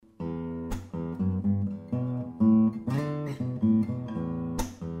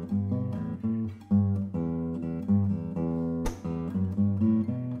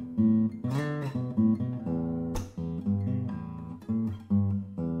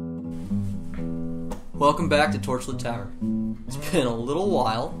Welcome back to Torchlit Tavern. It's been a little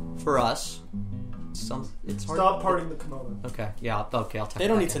while for us. It's hard. Stop parting the kimono. Okay, yeah, okay, I'll talk. They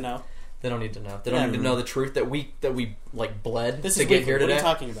don't need to know. They don't need to know. They don't need to know the truth that we like bled This to is get weekly. here What are today. you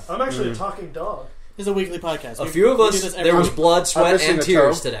talking about? I'm actually a talking dog. This is a weekly podcast. A few of we do us, this every there was week. blood, sweat, missing and a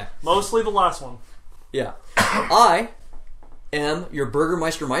tears toe. today. Mostly the last one. Yeah, I am your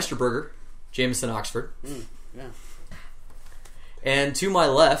Burgermeister Meisterburger, Jameson Oxford, Yeah. and to my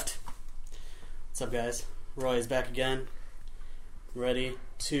left, What's up, guys? Roy is back again, ready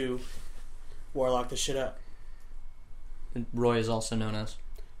to warlock this shit up. Roy is also known as.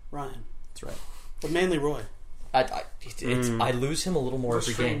 Ryan, That's right. but mainly Roy. I lose him a little more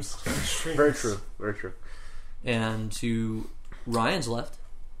every game. Extremes. Very true. Very true. And to Ryan's left,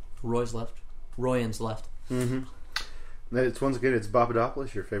 Royan's left. Mm-hmm. It's once again, it's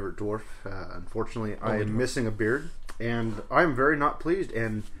Papadopoulos, your favorite dwarf. Unfortunately, I am missing a beard, and I'm very not pleased.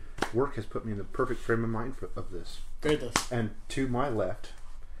 And work has put me in the perfect frame of mind of this. Goodness. And to my left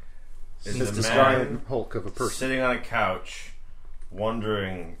Is is a this man giant hulk of a person. sitting on a couch,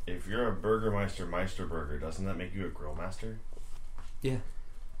 wondering if you're a Burgermeister Meisterburger, doesn't that make you a grill master? Yeah.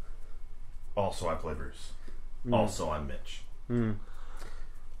 Also, I play Bruce. Also, I'm Mitch. Mm.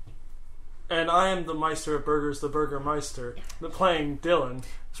 And I am the Meister of Burgers, the Burgermeister. Playing Dylan.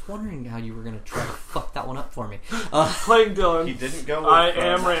 I was wondering how you were going to try to fuck that one up for me. Playing Dylan. He didn't go with I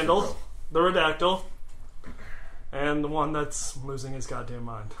am Master Randall, Grill. the Redactyl. And the one that's losing his goddamn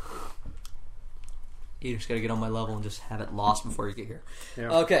mind. You just got to get on my level and just have it lost before you get here.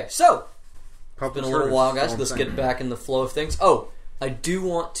 Yeah. Okay, so Public it's been a little service, while, guys. all I'm Let's saying. get back in the flow of things. Oh, I do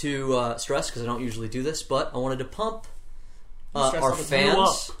want to stress, because I don't usually do this, but I wanted to pump You stress our all the time.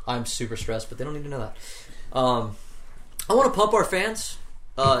 fans. I'm super stressed, but they don't need to know that. I want to pump our fans.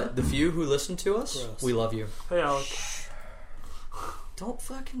 The few who listen to us, Gross. we love you. Hey, Alec. Don't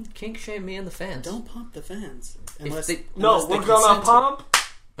fucking kink shame me and the fans. Don't pump the fans. If Unless, they- No, unless they we're gonna consent pump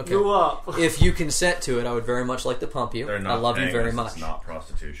Okay. you up. If you consent to it, I would very much like to pump you. They're not I love you paying very us, much. It's not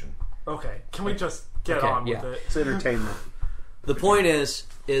prostitution. Okay, can we just get Okay, on yeah. with it? It's entertainment. The point is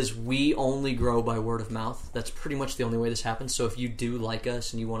we only grow by word of mouth. That's pretty much the only way this happens. So if you do like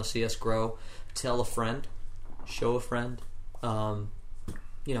us and you want to see us grow, tell a friend, show a friend,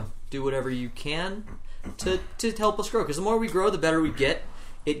 do whatever you can to help us grow. Because the more we grow, the better we get.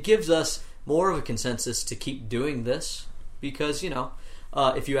 It gives us more of a consensus to keep doing this. Because,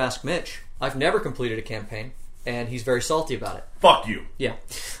 if you ask Mitch, I've never completed a campaign, and he's very salty about it. Fuck you. Yeah.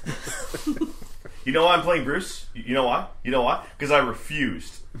 You know why I'm playing Bruce? You know why? Because I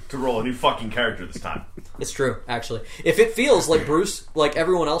refused to roll a new fucking character this time. It's true, actually. If it feels like Bruce, like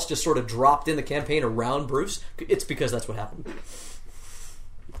everyone else just sort of dropped in the campaign around Bruce, it's because that's what happened.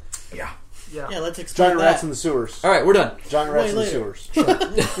 Yeah. Yeah. Yeah, let's explain Giant that. rats in the sewers. All right, we're done. Giant rats Way in the later.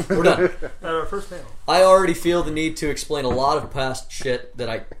 sewers. We're done. At our first panel. I already feel the need to explain a lot of past shit that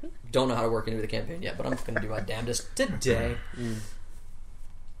I don't know how to work into the campaign yet, but I'm going to do my damnedest today.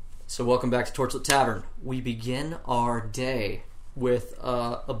 So welcome back to Torchlit Tavern. We begin our day with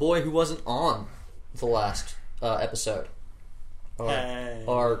a boy who wasn't on the last episode. Hey.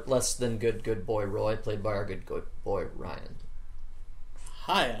 Our less than good boy Roy, played by our good boy Ryan.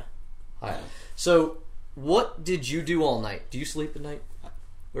 Hiya. Hi. So, what did you do all night? Do you sleep at night,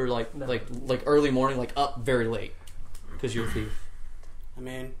 or like early morning, like up very late because you're a thief? I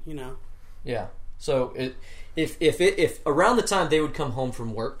mean, Yeah. So if around the time they would come home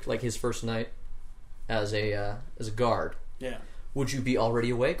from work, like his first night as a guard, yeah. would you be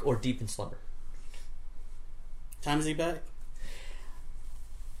already awake or deep in slumber? Time is he back?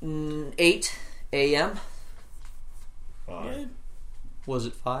 8 a.m. Good. Was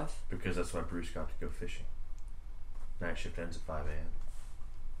it 5? Because that's why Bruce got to go fishing. Night shift ends at 5 a.m.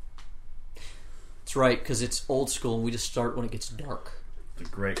 That's right, because it's old school and we just start when it gets dark. The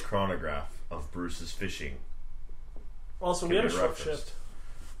great chronograph of Bruce's fishing. Also, we Can had a be short referenced. shift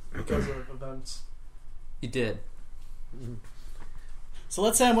because of events. You did. So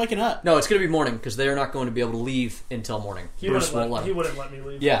let's say I'm waking up. No, it's going to be morning because they're not going to be able to leave until morning. He Bruce wouldn't won't let let, he them. wouldn't let me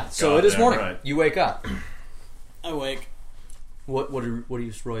leave. Yeah, so it is Goddamn morning. right. You wake up. I wake. What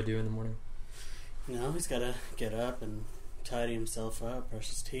does Roy do in the morning? He's got to get up and tidy himself up, brush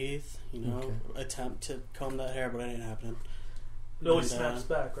his teeth, Okay. attempt to comb that hair, but it ain't happening. It always And, snaps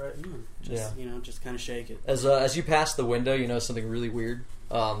back, right? Just, just kind of shake it. As you pass the window, you know something really weird.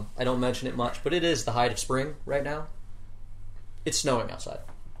 I don't mention it much, but it is the height of spring right now. It's snowing outside.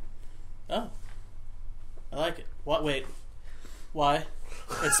 Oh. I like it. What? Wait. Why?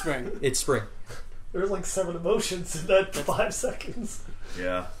 It's spring. It's spring. There's like 7 emotions in that 5 seconds.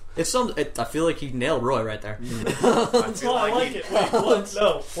 Yeah. I feel like he nailed Roy right there. I feel I like it. Wait, what?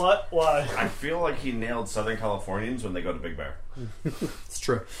 No. What? Why? I feel like he nailed Southern Californians when they go to Big Bear. It's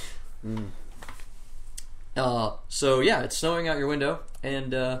true. So yeah, it's snowing out your window,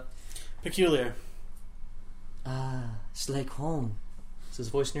 and Peculiar. it's like home. It's his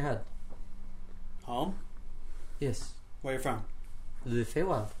voice in your head. Home? Yes, Where you from? the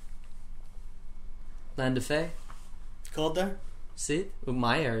Feywild, land of Fey. Cold there? See, well,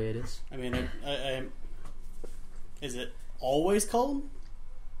 my area it is. I mean, is it always cold?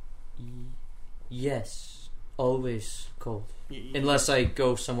 Yes, always cold, You unless I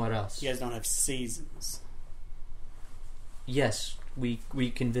go somewhere else. guys don't have seasons. Yes, we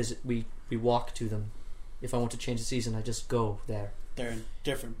can visit. We walk to them. If I want to change the season, I just go there. They're in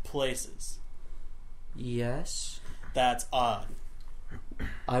different places. Yes. That's odd.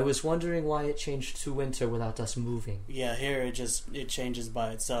 I was wondering why it changed to winter without us moving. Yeah, here it changes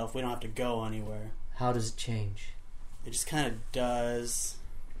by itself. We don't have to go anywhere. How does it change? It just kind of does.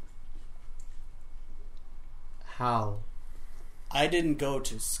 How? I didn't go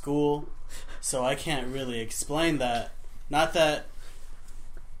to school, so I can't really explain that. Not that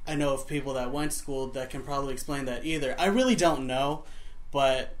I know of people that went to school that can probably explain that either. I really don't know,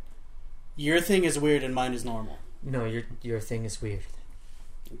 but your thing is weird and mine is normal. No, your thing is weird.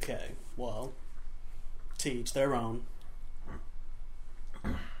 Okay, well, to each their own.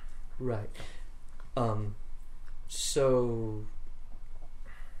 Right. So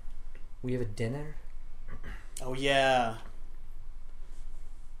we have a dinner? Oh yeah.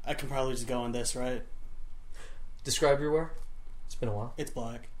 I can probably just go on this, right? Describe your wear. It's been a while. It's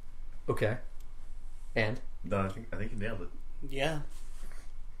black. Okay. And? No, I think you nailed it. Yeah.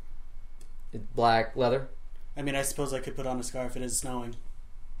 Black leather? I mean, I suppose I could put on a scarf. It is snowing.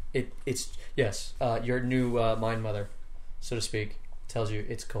 It's yes. Your new mind mother, so to speak, tells you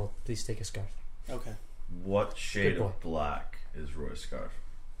it's cold. Please take a scarf. Okay. What shade Good boy. of black is Roy's scarf?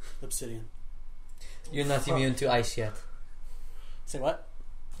 Obsidian. You're not immune to ice yet. Say what?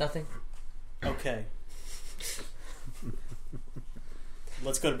 Nothing. Okay.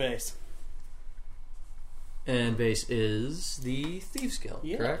 Let's go to base. And base is the Thieves Guild,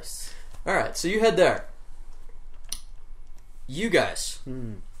 Yes. correct? Alright, so you head there. You guys,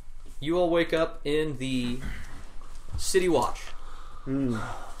 you all wake up in the City Watch.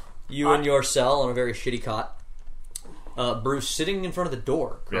 You in your cell on a very shitty cot. Bruce sitting in front of the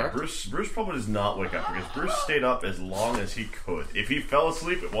door, correct? Yeah, Bruce probably does not wake up because Bruce stayed up as long as he could. If he fell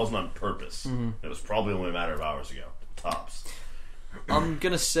asleep, it wasn't on purpose. It was probably only a matter of hours ago. Tops. I'm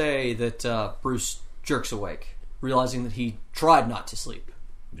gonna say that Bruce jerks awake, realizing that he tried not to sleep.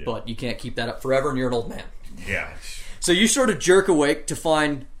 Yeah. But you can't keep that up forever, and you're an old man. Yeah. So you sort of jerk awake to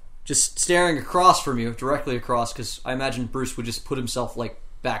find, just staring across from you, directly across, because I imagine Bruce would just put himself, like,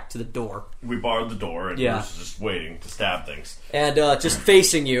 back to the door. We barred the door, and Yeah. Bruce is just waiting to stab things. And just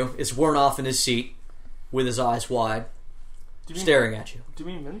facing you is Wernoff in his seat, with his eyes wide, Do you mean, staring at you. Do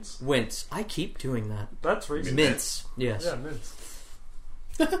you mean mince? Wince. I keep doing that. That's racist. Mince. Yes. Yeah, mince.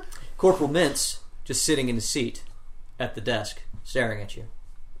 Corporal Mintz, just sitting in his seat at the desk, staring at you,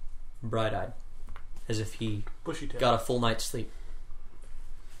 bright-eyed, as if he Bushy tail. got a full night's sleep.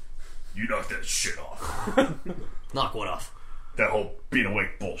 You knock that shit off. Knock what off? That whole being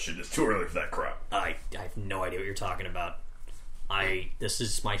awake bullshit is too early for that crap. I have no idea what you're talking about. This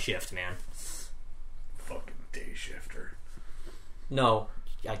is my shift, man. Fucking day shifter. No,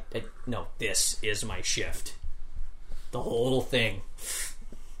 no, this is my shift. The whole thing.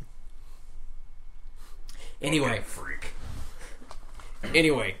 Anyway, Fucking freak.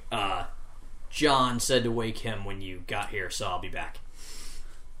 anyway, John said to wake him when you got here, so I'll be back.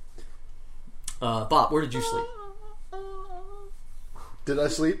 Bob, where did you sleep? Did I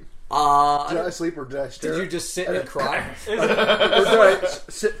sleep? Did I sleep or did I stare? Did you just sit and cry? Or did I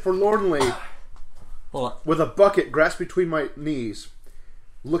sit forlornly Hold on. with a bucket grasped between my knees,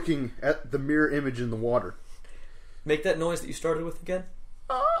 looking at the mirror image in the water? Make that noise that you started with again.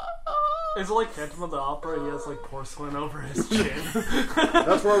 Is it like Phantom of the Opera? He has like porcelain over his chin.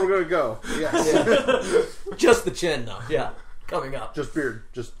 That's where we're going to go. Yes. Just the chin, though. Yeah, coming up. Just beard.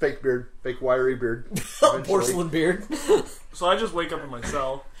 Just fake beard. Fake wiry beard. Eventually. Porcelain beard. So I just wake up in my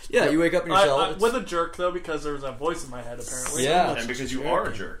cell. Yeah, you wake up in your cell. it's- With a jerk though, because there was that voice in my head apparently. Yeah. And because you are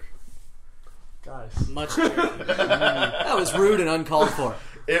a jerk. Guys. Much jerky. That was rude and uncalled for.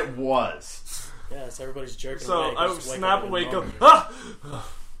 It was. Yes, everybody's jerking So awake. I Just wake snap and awake up. moan. Ah!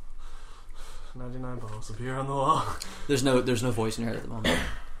 99 bottles of beer on the wall. There's no voice in your head at the moment.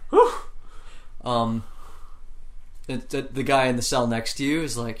 The guy in the cell next to you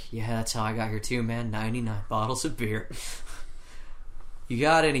is like, yeah, that's how I got here too, man. 99 bottles of beer. You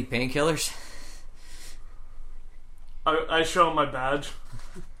got any painkillers? I show him my badge.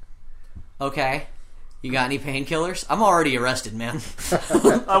 Okay. You got any painkillers? I'm already arrested, man.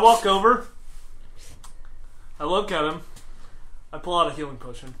 I walk over. I look at him. I pull out a healing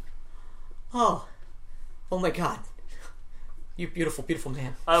potion. Oh my God. You beautiful, beautiful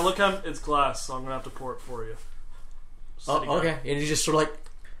man. I look at him. It's glass, so I'm gonna have to pour it for you. Sitting Oh, okay. And he just sort of like,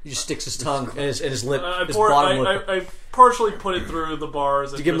 he just sticks his tongue and his lip, I his pour it, bottom lip. I partially put it through the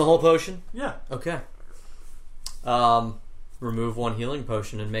bars. Did you give him the whole potion? Yeah. Okay. Remove one healing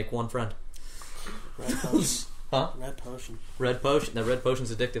potion and make one friend. Red potion. Huh? Red potion. Red potion. That red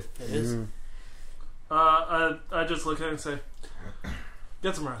potion's addictive. It is. I just look at him and say,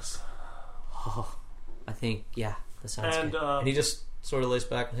 "Get some rest." Oh, I think, yeah, that sounds And, good. And he just sort of lays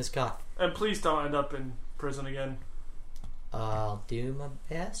back on his cot. And please don't end up in prison again. I'll do my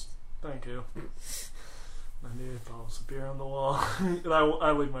best. Thank you. I need bottles of beer on the wall. And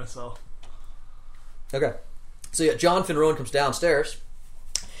I leave my cell. Okay. So yeah, John Finrowan comes downstairs,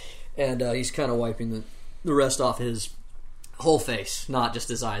 and he's kind of wiping the rest off his whole face, not just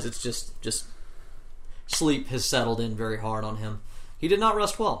his eyes. It's just sleep has settled in very hard on him. He did not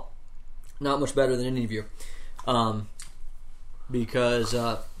rest well. Not much better than any of you. Because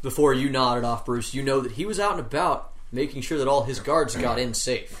before you nodded off, Bruce, you know that he was out and about making sure that all his guards got in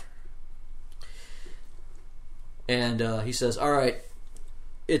safe. And he says, all right,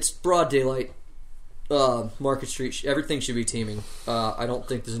 it's broad daylight. Market Street, everything should be teeming. I don't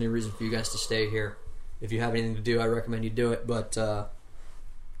think there's any reason for you guys to stay here. If you have anything to do, I recommend you do it. But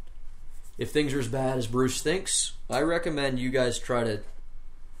if things are as bad as Bruce thinks, I recommend you guys try to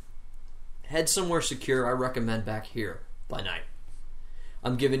head somewhere secure. I recommend back here by night.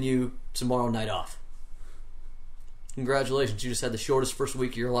 I'm giving you tomorrow night off. Congratulations, you just had the shortest first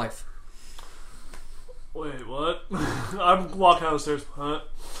week of your life. Wait, what? I'm walking down the stairs. Huh?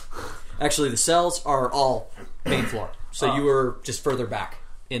 Actually, the cells are all main floor, so you were just further back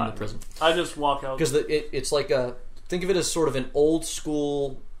in the prison. I just walk out. Because it's like think of it as sort of an old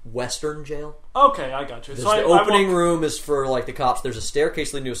school Western jail. Okay, I got you. The So I opening walk, room is for like the cops. There's a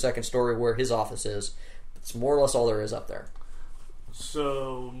staircase leading to a second story where his office is. It's more or less all there is up there.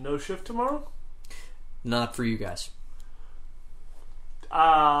 So no shift tomorrow? Not for you guys. Do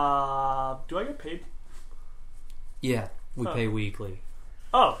I get paid? Yeah, we pay weekly.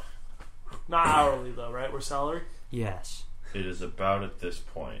 Oh, not hourly though, right? We're salary. Yes. It is about at this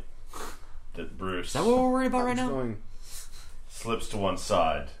point that Bruce Is that what we're worried about right I'm now? going, slips to one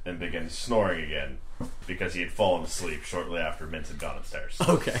side and begins snoring again because he had fallen asleep shortly after Mintz had gone upstairs.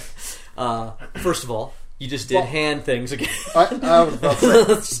 Okay. First of all, you just did hand things again. I was about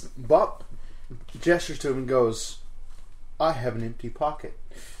to say, Bob gestures to him and goes, I have an empty pocket.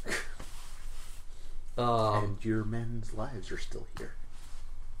 And your men's lives are still here.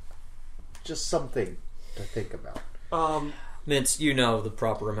 Just something to think about. Mintz, you know the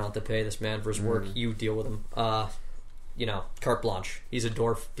proper amount to pay this man for his work. You deal with him. Carte blanche. He's a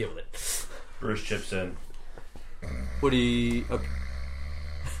dwarf. Deal with it. Bruce chips in. What do you... Okay.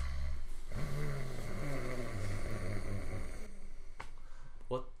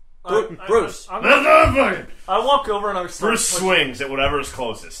 What? Bruce! I walk over and I start Bruce swings at whatever is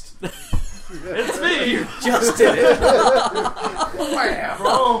closest. It's me. Just did it.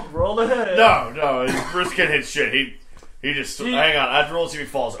 Roll the head. No, Bruce can't hit shit. He just hang on. I have to roll to see if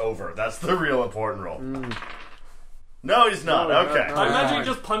he falls over. That's the real important roll. No, he's not. No, okay. no. I imagine he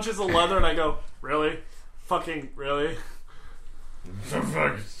just punches the leather and I go, really? Fucking really? So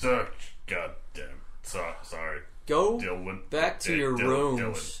fucking suck. God damn. Sorry. Go Dylan. back to your Dylan,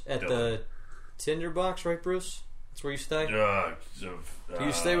 rooms Dylan, at the tinderbox, right, Bruce? That's where you stay? Do Do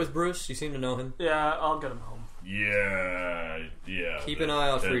you stay with Bruce? You seem to know him. Yeah, I'll get him home. Yeah. Keep an eye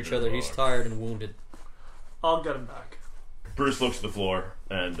out for each other. He's tired and wounded. I'll get him back. Bruce looks at the floor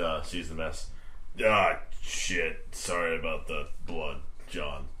and sees the mess. Shit. Sorry about the blood,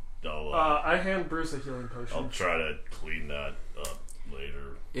 John. I hand Bruce a healing potion. I'll try to clean that up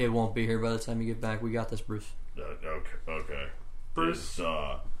later. It won't be here by the time you get back. We got this, Bruce. Okay. Bruce, Is,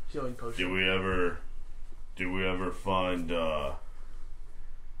 healing potion. did we ever find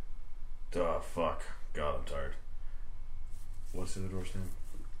fuck. God, I'm tired. What's the other door's name?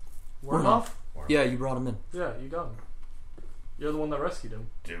 Warnoff? Yeah, you brought him in. Yeah, you got him. You're the one that rescued him.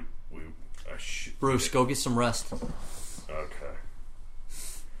 Dude, Bruce, go get some rest. Okay.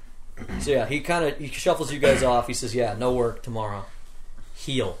 So yeah, he shuffles you guys off. He says, yeah, no work tomorrow.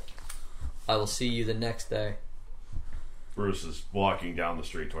 Heal. I will see you the next day. Bruce is walking down the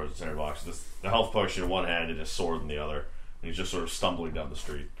street towards the center box. The health potion in one hand and his sword in the other. And he's just sort of stumbling down the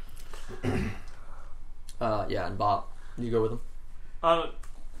street. Yeah, and Bob, you go with him?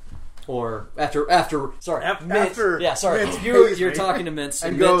 Or after sorry, Mintz, after yeah, sorry, Mintz you're pays me talking to Mintz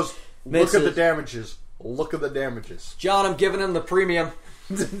and Mintz- goes, Mintz look at the says, damages. Look at the damages. John, I'm giving him the premium.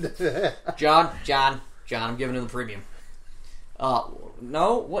 John, I'm giving him the premium.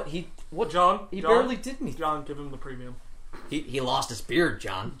 No, what? John, He John, barely did me. John, give him the premium. He lost his beard,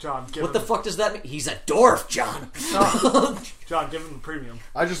 John. John, give What him the fuck does that mean? He's a dwarf, John. John, give him the premium.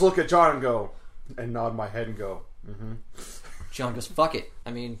 I just look at John and go, and nod my head and go, mm-hmm. John goes, fuck it.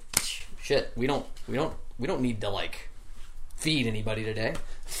 I mean, shit. We don't need to like feed anybody today.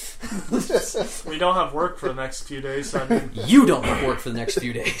 We don't have work for the next few days. So I mean, You don't have work for the next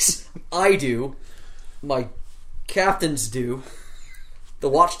few days. I do. My captains do. The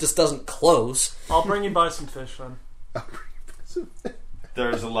watch just doesn't close. I'll bring you by some fish then.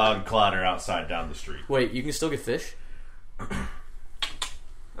 There's a loud clatter outside down the street. Wait, you can still get fish?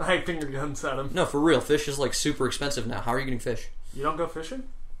 I finger guns at him. No, for real. Fish is like super expensive now. How are you getting fish? You don't go fishing?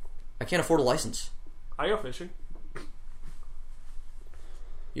 I can't afford a license. I go fishing.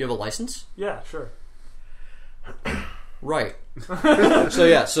 You have a license? Yeah, sure. Right.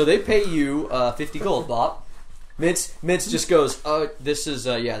 So they pay you 50 gold, Bob. Mintz just goes, this is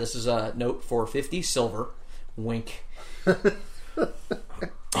a note for 50 silver. Wink.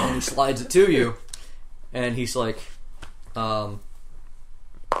 And he slides it to you, and he's like, get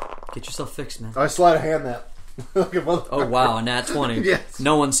yourself fixed, man. I slide a hand that. Like a motherfucker. Oh wow, a nat 20. Yes.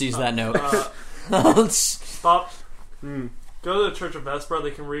 No one sees that note. Bob, go to the Church of Vesper.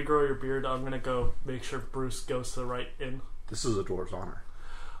 They can regrow your beard. I'm gonna go make sure Bruce goes to the right inn. This is a dwarf's honor.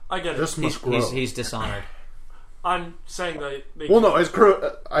 I get it. This must grow. He's dishonored. I'm saying that they Well, no,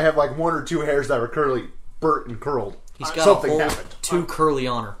 I have like one or two hairs that were burnt and curled. He's got Something a whole happened. 2 curly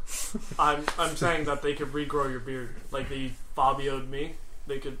honor. I'm saying that they could regrow your beard like they Fabio'd me.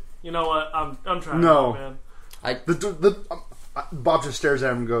 They could. You know what? I'm trying. No. Man. Bob just stares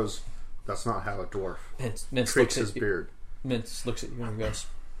at him and goes, "That's not how a dwarf Mintz tricks looks his at you. beard." Mintz looks at you and goes,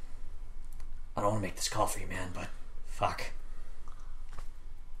 I don't want to make this call for you, man, but fuck.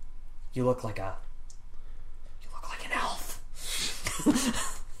 You look like an elf.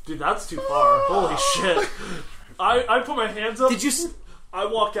 Dude, that's too far. Holy shit. I put my hands up. Did you I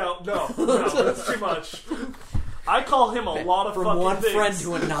walk out. No, that's too much. I call him a lot of from fucking one things. friend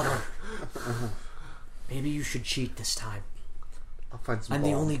to another? Maybe you should cheat this time. I'll find some. I'm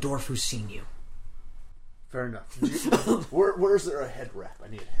the balm. only dwarf who's seen you. Fair enough. Where's there a head wrap? I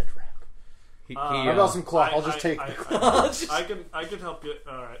need a head wrap. How about some cloth? I'll just take the cloth. I can help you.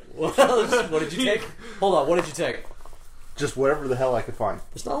 All right. What did you take? Hold on, what did you take? Just whatever the hell I could find.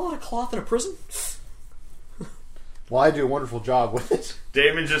 There's not a lot of cloth in a prison. Well, I do a wonderful job with it.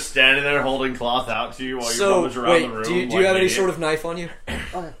 Damon's just standing there holding cloth out to you while you So, rummage around wait, the room. do you like have an any idiot. sort of knife on you?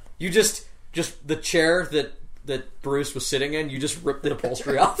 Okay. You just the chair that Bruce was sitting in, you just ripped the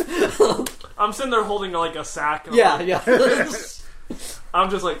upholstery off? I'm sitting there holding like a sack. And Yeah. I'm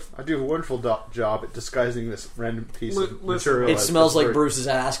just like, I do a wonderful job at disguising this random piece of Listen, material. It as smells like dirt. Bruce's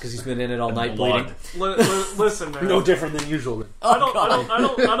ass because he's been in it all night blood. bleeding. listen, man. No different than usual. Then. I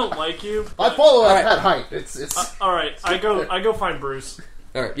don't like you. I but- follow All at right. that height. It's All right, I go find Bruce.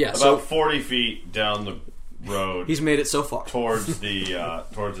 All right, yeah. About So 40 feet down the road he's made it so far. towards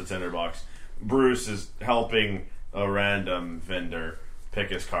the tinderbox, Bruce is helping a random vendor pick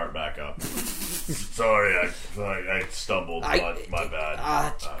his cart back up. Sorry, I stumbled. My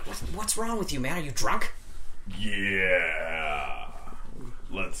bad. What's wrong with you, man? Are you drunk? Yeah.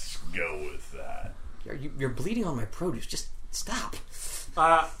 Let's go with that. You're bleeding on my produce. Just stop.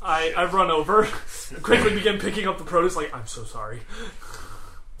 I run over, quickly begin picking up the produce. Like, I'm so sorry.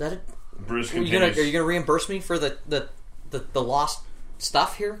 That it? Bruce Are you continues. gonna reimburse me for the lost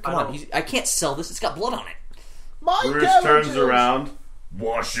stuff here? Come on, I can't sell this. It's got blood on it. my Bruce damages. turns around.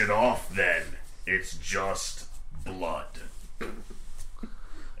 Wash it off then. It's just blood.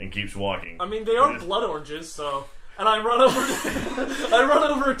 And keeps walking. I mean, they are blood oranges, so. And I run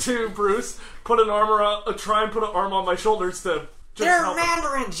over to Bruce, put an arm around, try and put an arm on my shoulders to just They're help him.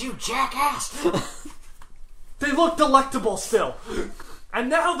 mandarins, you jackass. They look delectable still. And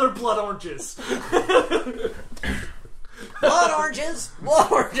now they're blood oranges. Blood oranges.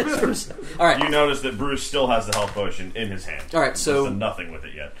 Blood oranges. All right. You notice that Bruce still has the health potion in his hand. All right, so- He's done nothing with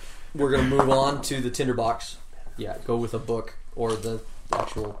it yet. We're gonna move on to the tinderbox. Yeah, go with a book or the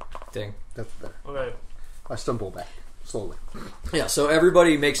actual thing. That's better. Okay. I stumble back slowly. Yeah, so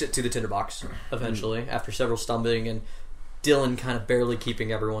everybody makes it to the tinderbox eventually after several stumbling and Dylan kind of barely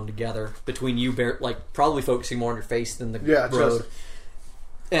keeping everyone together between you, probably focusing more on your face than the road.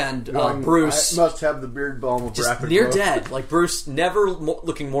 And Bruce I must have the beard balm of just rapid near growth. dead. Like Bruce, never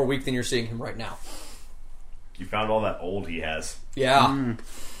looking more weak than you're seeing him right now. You found all that old he has. Yeah.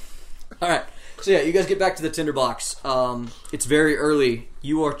 All right. So yeah, you guys get back to the tinderbox. It's very early.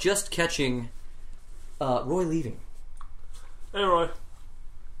 You are just catching Roy leaving. Hey, Roy.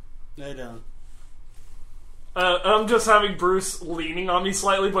 I don't. I'm just having Bruce leaning on me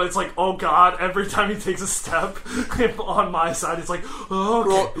slightly, but it's like, oh god, every time he takes a step on my side, it's like, oh,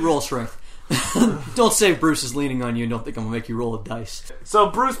 okay. Roll strength. Don't say Bruce is leaning on you and don't think I'm going to make you roll a dice. So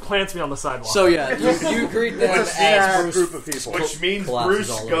Bruce plants me on the sidewalk. So yeah, you greet them as Bruce group of people. Which means collapses Bruce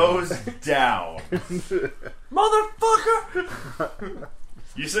all goes down. Motherfucker!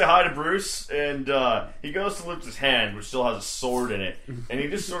 You say hi to Bruce, and he goes to lift his hand, which still has a sword in it, and he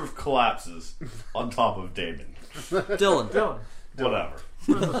just sort of collapses on top of Damon. Dylan.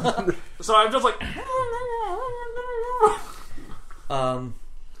 Whatever. So I'm just like...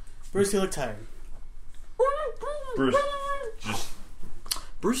 Bruce, you look tired. Bruce, just...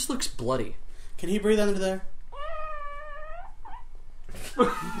 Bruce looks bloody. Can he breathe under there?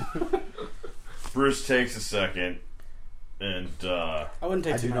 Bruce takes a second, and I wouldn't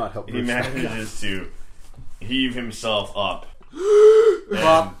take I too do much. not help he Bruce. manages to heave himself up.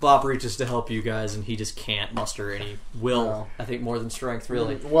 Bob reaches to help you guys, and he just can't muster any will. No. I think more than strength,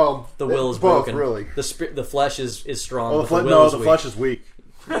 really. Well, The will is both, broken. really. The flesh is strong. Well, but the will no, is the weak. flesh is weak.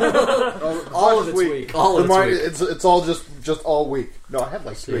 All of it's weak. All of The mind, it's weak. it's all just all weak. No, I have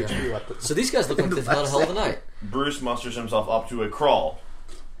like 3 Yeah. HP left. So these guys look like they've had a hell of a night. Bruce musters himself up to a crawl,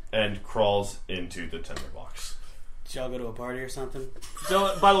 and crawls into the tinderbox. Did y'all go to a party or something?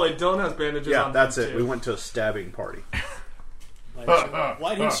 Dylan, by the way, Dylan has bandages Yeah, on. that's him, it. too. We went to a stabbing party.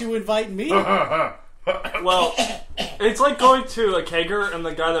 Why didn't you invite me? Well, it's like going to a kegger and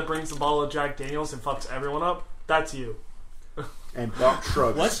the guy that brings the bottle of Jack Daniels and fucks everyone up. That's you. And Bob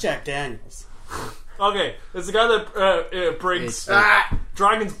shrugs. What's Jack Daniels? Okay, it's the guy that brings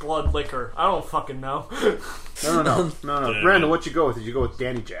Dragon's Blood liquor. I don't fucking know. No. Brandon, what you go with? Did you go with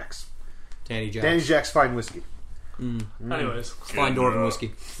Danny Jack's? Danny Jack. Danny Jack's fine whiskey. Anyways. Fine Dwarven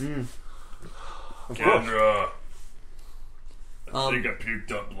whiskey. Kendra, I Um, think I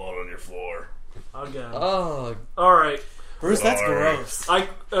puked up blood on your floor. Again. Oh, Alright. Bruce, that's Sorry. gross.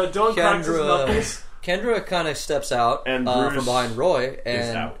 Dylan cracks his knuckles. Kendra kind of steps out And from Bruce behind Roy, Is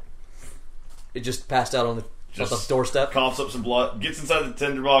and out. it just passed out on the doorstep. Coughs up some blood, gets inside the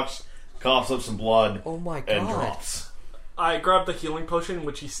tinderbox, coughs up some blood, Oh my and god! drops. I grab the healing potion,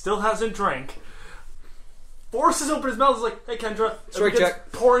 which he still hasn't drank. Forces open his mouth. Is like, "Hey, Kendra," and Straight begins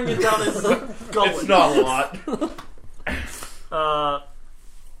check. pouring it down his gullet. It's not a lot.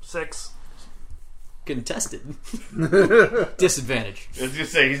 6. Contested. Disadvantage. I was gonna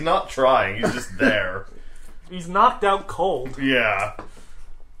say, he's not trying, he's just there. He's knocked out cold. Yeah.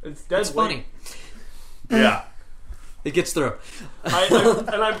 It's dead. It's funny. Yeah. It gets through.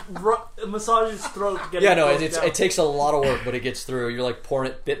 I massage his throat. To get Yeah, it no, closed it down. takes a lot of work, but it gets through. You're like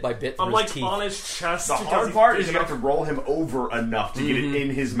pouring it bit by bit through I'm his like teeth. on his chest. The because hard he's part big is you have to enough. roll him over enough to get it in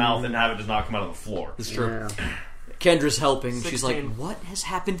his mouth and have it just not come out of the floor. It's true. Yeah. Kendra's helping. She's like, 16. what has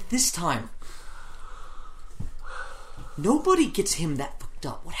happened this time? Nobody gets him that fucked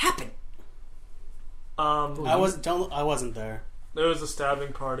up. What happened? I wasn't there. There was a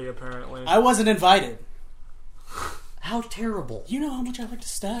stabbing party, apparently. I wasn't invited. How terrible. You know how much I like to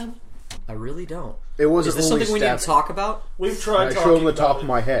stab? I really don't. It wasn't Is this only something we need to stabbing. talk about? We've tried I talking show him the about top it. of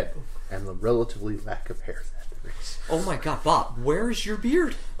my head and the relatively lack of hair that there is. Oh my god, Bob, where's your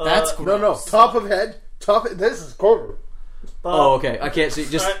beard? That's No, gross. top of head. This is corner. Oh, okay. I can't see.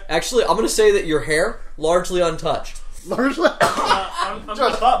 Just actually, I'm going to say that your hair largely untouched. Largely. I'm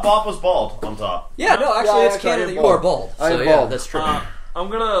I thought Bob was bald on top. Yeah, no, actually, Yeah, it's actually, I canon am that you bald. are bald. I am So yeah, bald. that's true. I'm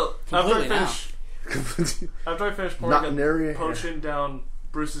gonna Completely after I finish Not pouring an area a potion down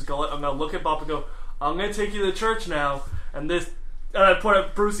Bruce's gullet. I'm gonna look at Bob and go, "I'm gonna take you to church now." And I point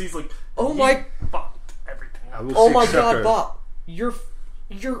at Bruce. He's like, Oh my- "He fucked everything up." Oh my Except god, a- Bob,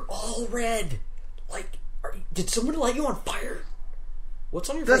 you're all red. Like, did someone light you on fire? What's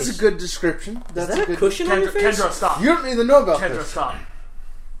on your That's face? a good description. Is That's that a a good. cushion on your face? Kendra, stop. You don't need to know about Kendra, this. stop.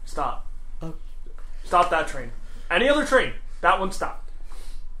 Stop. Oh. Stop that train. Any other train? That one stopped.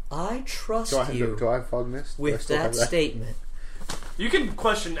 I trust Do I you have fog mist? Do I with still that have statement. You can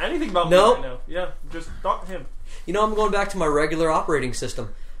question anything about Nope. me right now. Yeah, just not him. You know, I'm going back to my regular operating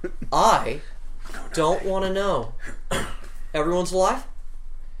system. I don't want to know. Everyone's alive?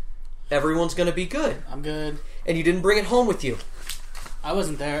 Everyone's going to be good. I'm good. And you didn't bring it home with you. I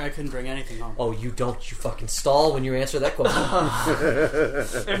wasn't there. I couldn't bring anything home. Oh, you don't. You fucking stall when you answer that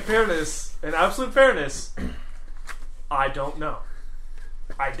question. In fairness, in absolute fairness, I don't know.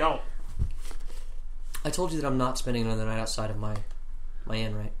 I don't. I told you that I'm not spending another night outside of my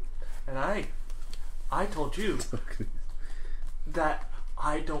inn, right? And I I told you that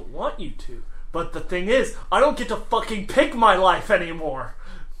I don't want you to. But the thing is, I don't get to fucking pick my life anymore.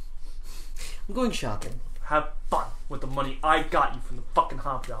 I'm going shopping. Have fun with the money I got you from the fucking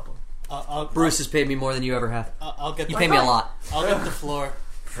Hobgoblin. Bruce has paid me more than you ever have. I'll get. You pay me a lot. I'll get the floor.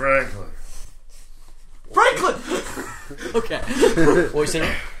 Franklin. Okay. What you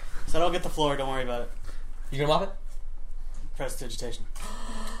saying? So I'll get the floor. Don't worry about it. You gonna mop it? Prestidigitation.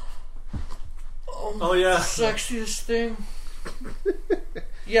 Oh yeah. Sexiest thing.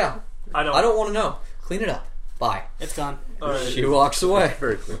 Yeah. I don't. I don't want to know. Clean it up. Bye. It's gone. Alright. She walks away.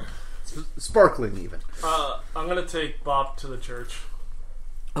 Very clean. Sparkling, even. I'm gonna take Bop to the church.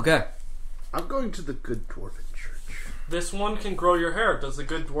 Okay. I'm going to the Good Dwarven Church. This one can grow your hair. Does the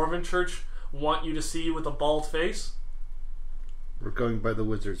good Dwarven Church want you to see you with a bald face? We're going by the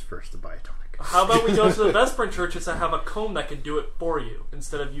wizards first to buy a tonic. How about we go to the Vesperin churches that have a comb that can do it for you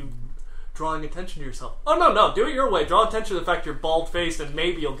instead of you drawing attention to yourself? Oh, no. Do it your way. Draw attention to the fact you're bald-faced and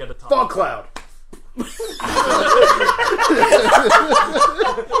maybe you'll get a top. Fog cloud!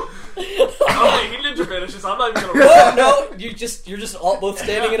 Okay, he ninja vanishes. I'm not even gonna roll. No, you're just all both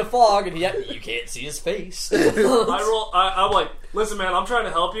standing in a fog, and yet you can't see his face. I'm like, listen, man, I'm trying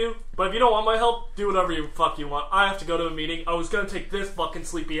to help you, but if you don't want my help, do whatever you fuck you want. I have to go to a meeting. I was gonna take this fucking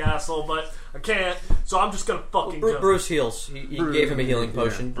sleepy asshole, but I can't, so I'm just gonna fucking go. Bruce heals. You gave him a healing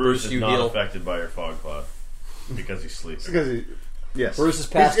potion. Bruce is you not heal. affected by your fog cloud because he's sleeping. Because he... Yes. Bruce is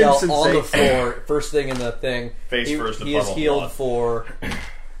passed He's out insensate. on the floor. First thing in the thing. Face he, first, a He is puddle of healed blood. for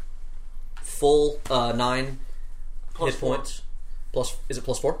full 9 Plus hit 4. points. Plus, is it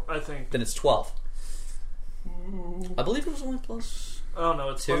plus 4? I think. Then it's 12. I believe it was only plus Oh no,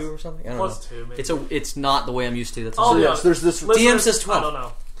 it's 2 plus, or something. I don't plus know. 2. Maybe. It's not the way I'm used to. That's Oh, So yeah. yes, there's this... DM says 12. I don't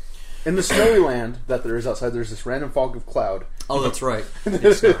know. In the snowy land that there is outside, there's this random fog of cloud. Oh, that's right.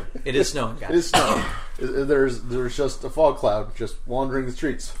 It's snowing. It is snowing, guys. It is snowing. There's just a fog cloud just wandering the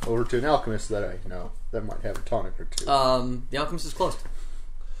streets over to an alchemist that I know that might have a tonic or two. The alchemist is closed.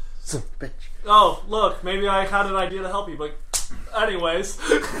 Son of a bitch. Oh, look, maybe I had an idea to help you, but anyways,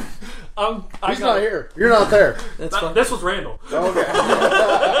 He's not here. You're not there. That's fine. This was Randall. Okay.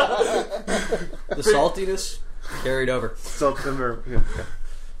 The saltiness carried over. Something or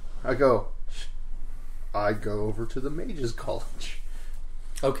I go over to the Mages College.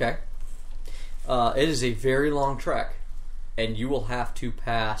 Okay. It is a very long trek, and you will have to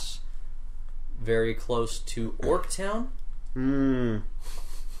pass very close to Orktown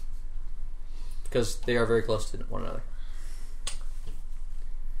because they are very close to one another.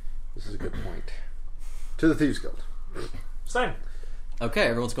 This is a good point. To the Thieves Guild. Same. Okay,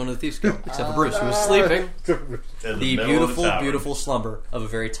 everyone's going to the Thieves Guild except for Bruce, who is sleeping. In The middle of beautiful, tavern. beautiful slumber of a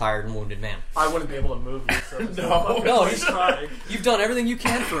very tired and wounded man. I wouldn't be able to move you. So No, he's trying. You've done everything you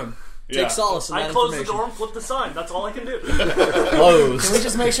can for him. Yeah. Take solace in I that close the information. door and flip the sign. That's all I can do. Closed. Can we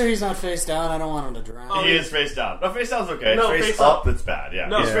just make sure he's not face down? I don't want him to drown. Oh, He is face down. No, face down's okay. No, face, face up, up. that's bad. Yeah,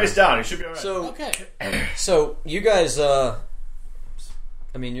 No. he's Yeah. face down. He should be alright. So, Okay. so you guys, I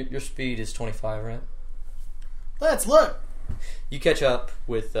mean, your speed is 25, right? Let's look. You catch up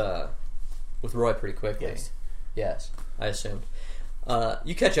with Roy pretty quickly. Yes, I assumed.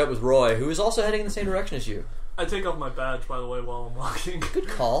 You catch up with Roy, who is also heading in the same direction as you. I take off my badge, by the way, while I'm walking. Good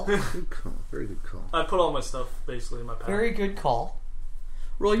call. Good call. Very good call. I put all my stuff basically in my pack. Very good call.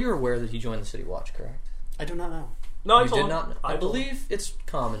 Roy, you're aware that he joined the City Watch, correct? I do not know. No, I You told did him. not know. I told him. believe it's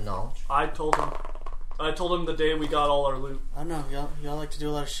common knowledge. I told him. I told him the day we got all our loot. I don't know. Y'all like to do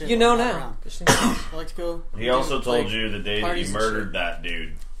a lot of shit. You know while we're not now. around. Just think- I like to go. He do, also told like, you the day that parties you and murdered shit. that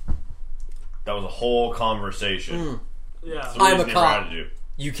dude. That was a whole conversation. Yeah. That's I'm what a he never cop. had to do.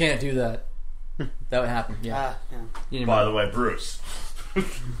 You can't do that. That would happen. Yeah. Yeah. You didn't By know. the way, Bruce.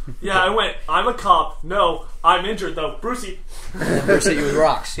 Yeah, I went, I'm a cop. No, I'm injured though. Brucey. Bruce hit you with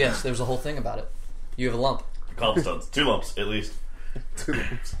rocks. Yes, there's a whole thing about it. You have a lump. Cobblestones. 2 lumps, at least.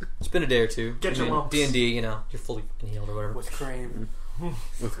 It's been a day or two. Get your lumps. D&D, you know, you're fully healed or whatever. With cream.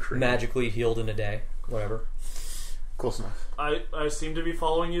 With cream. Magically healed in a day. Whatever. Close enough. I seem to be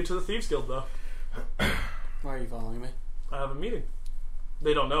following you to the Thieves Guild though. Why are you following me? I have a meeting.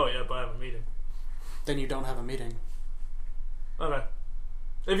 They don't know it yet, but I have a meeting. Then you don't have a meeting. Okay.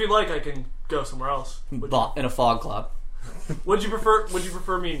 If you'd like, I can go somewhere else. In a fog cloud. Would you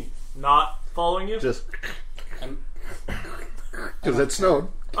prefer me not following you? Just I'm, because it snowed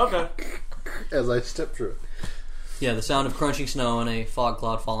Okay. as I stepped through it. Yeah, the sound of crunching snow and a fog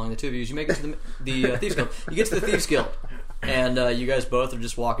cloud following the two of you. As you make it to the Thieves Guild. You get to the Thieves Guild, and you guys both are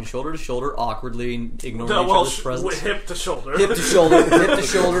just walking shoulder to shoulder, awkwardly ignoring each Well, other's presence. hip to shoulder. Hip to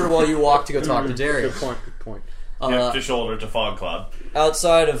shoulder while you walk to go talk to Darius. Good point. Good point. hip to shoulder to Fog Cloud.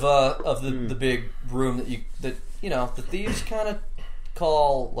 Outside of the big room that the thieves kind of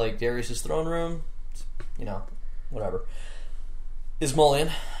call like Darius's throne room, whatever, is Mullion,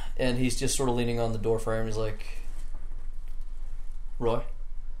 and he's just sort of leaning on the door frame. He's like, Roy,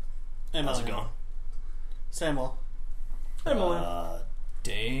 how's it going? Samuel. Hey, Mullion.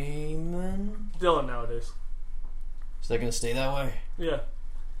 Damon? Dylan nowadays. Is that going to stay that way? Yeah,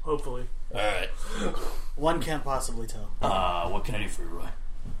 hopefully. Alright. One can't possibly tell. What can I do for you, Roy?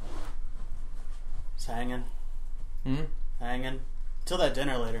 Just hanging. Hmm? Hanging. Till that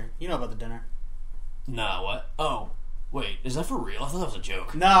dinner later. You know about the dinner. Nah, what? Oh, wait, is that for real? I thought that was a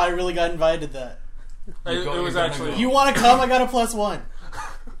joke. Nah, I really got invited to that. It was actually... You want to come? I got a +1.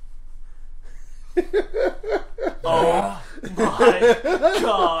 Oh my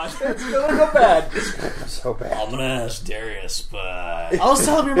god. It's gonna go bad. So bad. I'm gonna ask Darius, but I was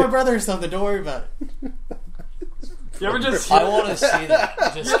telling you my brother or something. Don't worry about it. You ever just... I want to see that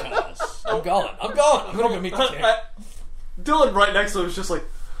just cause. I'm going. I'm gonna go meet the king. Dylan right next to him is just like,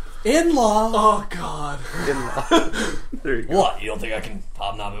 In-law. oh god. There you go. What? You don't think I can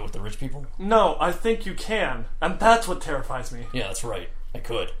hobnob it with the rich people? No, I think you can. And that's what terrifies me. Yeah, that's right. I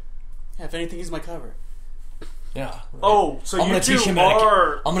could. Yeah, if anything, he's my cover. Yeah. Right. Oh, so I'm you gonna teach two him are...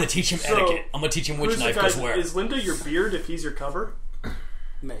 etiquette. I'm gonna teach him So, etiquette. I'm gonna teach him which Who's the knife guy- goes where. Is Linda your beard if he's your cover?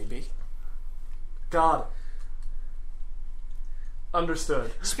 Maybe. Got it.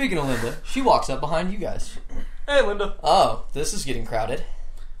 Understood. Speaking of Linda, she walks up behind you guys. Hey, Linda. Oh, this is getting crowded.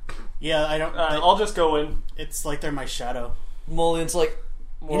 Yeah, I don't... I'll just go in. It's like they're my shadow. Mullion's like,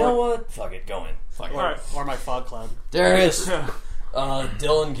 you know what? Fuck it, go in. Fuck it. Alright. Or my fog cloud. Darius,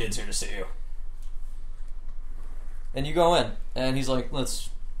 Dylan Kid's here to see you. And you go in, and he's like, let's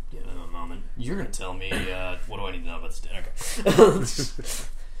give him a moment. You're going to tell me, what do I need to know about this dinner? Okay.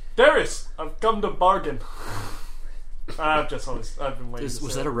 Darius, I've come to bargain. I've been waiting to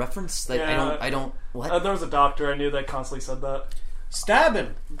Was say that a it. reference? That Yeah. I don't, what? There was a doctor I knew that constantly said that. Stab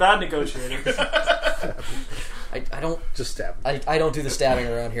him! Bad negotiating. I don't, Just stab him. I don't do the stabbing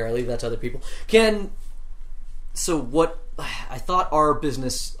around here. I leave that to other people. So what, I thought our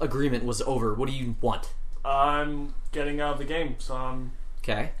business agreement was over. What do you want? I'm getting out of the game, so I'm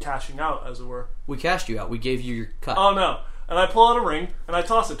Okay. cashing out, as it were. We cashed you out. We gave you your cut. Oh no. And I pull out a ring, and I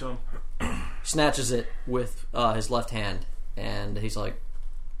toss it to him. Snatches it with his left hand, and he's like,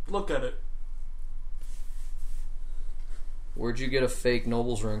 Look at it. where'd you get a fake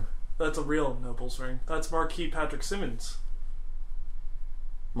noble's ring? That's a real noble's ring. That's Marquis Patrick Simmons.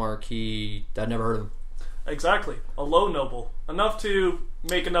 Marquis, I'd never heard of him. Exactly. A low noble. Enough to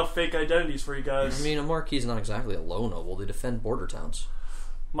make enough fake identities for you guys. I mean, a Marquis is not exactly a low noble. They defend border towns.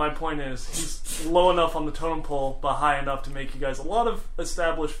 My point is, he's low enough on the totem pole, but high enough to make you guys a lot of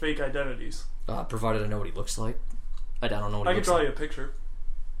established fake identities. Provided I know what he looks like. I don't know what I he can looks draw like. you a picture.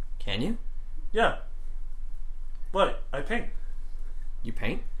 Can you? Yeah. What? I paint. You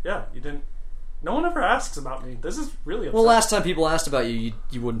paint? Yeah, you didn't... No one ever asks about me. This is really upsetting. Well, last time people asked about you,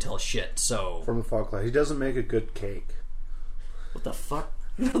 you wouldn't tell shit, so... From the fog cloud. He doesn't make a good cake. What the fuck?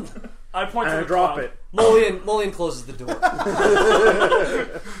 I point to And I the drop cloud. it. Mullion closes the door.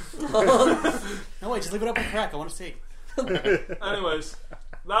 No, wait, just leave it up and crack. I want to see. Anyways,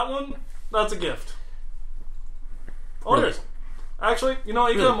 that one, that's a gift. Oh, Really? it is. Actually, you know,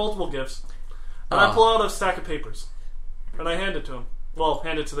 you can Really? have multiple gifts. And I pull out a stack of papers. And I hand it to him. Well,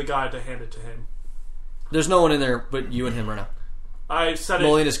 hand it to the guy to hand it to him. There's no one in there but you and him right now. I said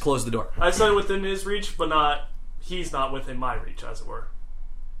Mullion it. has closed the door. I said it within his reach, but not. He's not within my reach, as it were.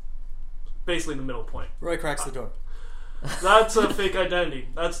 Basically, the middle point. Roy cracks the door. That's a fake identity.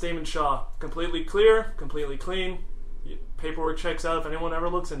 That's Damon Shaw. Completely clear, completely clean. Paperwork checks out if anyone ever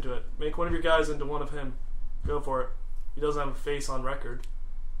looks into it. Make one of your guys into one of him. Go for it. He doesn't have a face on record.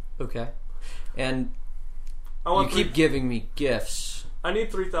 Okay. And I you want keep giving me gifts. I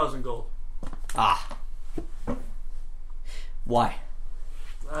need 3,000 gold. Ah. Why?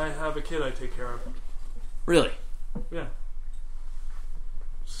 I have a kid I take care of. Really? Yeah.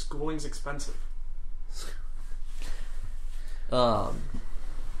 Schooling's expensive.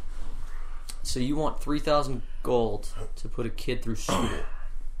 So you want 3,000 gold to put a kid through school?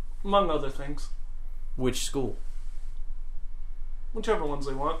 Among other things. Which school? Whichever ones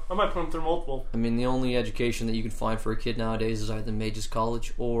they want. I might put them through multiple. I mean, the only education that you can find for a kid nowadays is either Mage's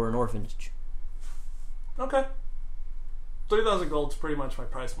College or an orphanage. Okay. 3,000 gold's pretty much my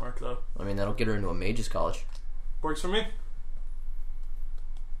price mark, though. I mean, that'll get her into a Mage's College. Works for me.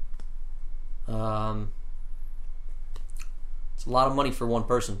 It's a lot of money for one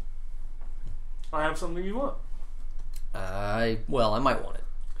person. I have something you want. I might want it.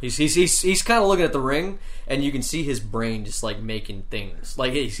 He's kind of looking at the ring, and you can see his brain just like making things.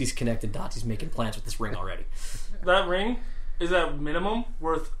 Like he's connecting dots. He's making plans with this ring already. That ring is at minimum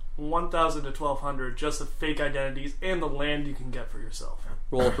worth 1,000 to 1,200 just the fake identities and the land you can get for yourself.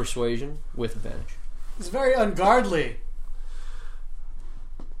 Roll a persuasion with advantage. It's very ungodly.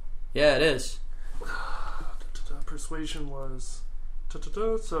 Yeah, it is. Persuasion was...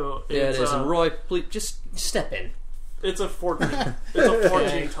 So Yeah, it's, it is. And Roy, please just step in. It's a 14. It's a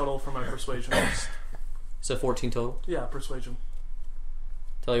 14 total for my persuasion. It's a 14 total. Yeah, persuasion.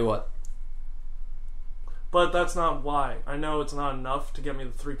 Tell you what. But that's not why. I know it's not enough to get me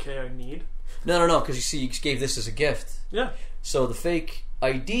the 3K I need. No, because you see, you gave this as a gift. Yeah. So the fake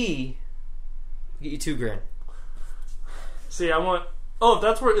ID get you $2,000. See, I want... Oh, if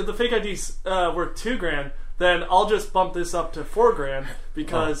that's where the fake ID's worth $2,000, then I'll just bump this up to $4,000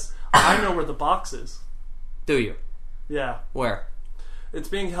 because I know where the box is. Do you? Yeah. Where? It's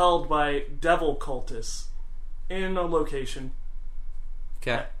being held by devil cultists in a location.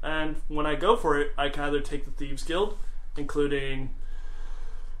 Okay. And when I go for it, I can either take the Thieves Guild, including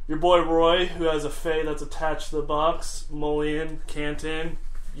your boy Roy, who has a Fae that's attached to the box, Mullion, Canton,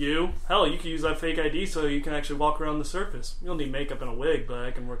 you. Hell, you can use that fake ID so you can actually walk around the surface. You'll need makeup and a wig, but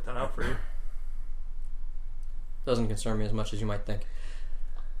I can work that out for you. Doesn't concern me as much as you might think.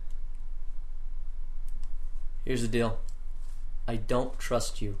 Here's the deal. I don't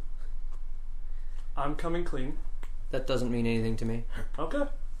trust you. I'm coming clean. That doesn't mean anything to me. Okay.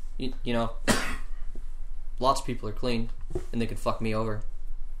 You know, lots of people are clean, and they can fuck me over.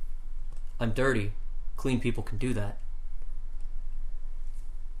 I'm dirty. Clean people can do that.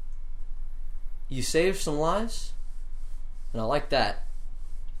 You saved some lives, and I like that.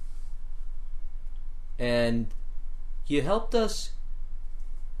 And you helped us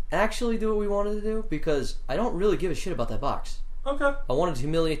actually do what we wanted to do, because I don't really give a shit about that box. Okay. I wanted to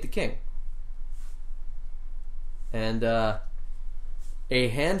humiliate the king. And a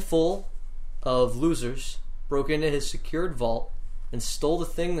handful of losers broke into his secured vault and stole the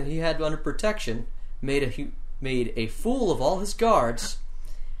thing that he had under protection, made a fool of all his guards,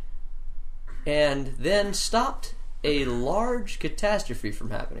 and then stopped a large catastrophe from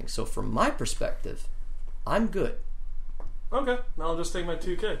happening. So from my perspective, I'm good. Okay. Now I'll just take my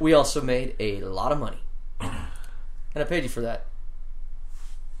 2K. We also made a lot of money. And I paid you for that.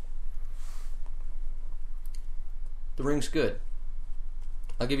 The ring's good.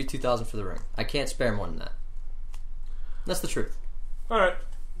 I'll give you $2,000 for the ring. I can't spare more than that. That's the truth. Alright.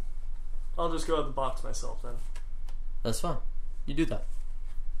 I'll just go out the box myself then. That's fine. You do that.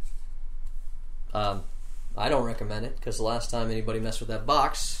 I don't recommend it, because the last time anybody messed with that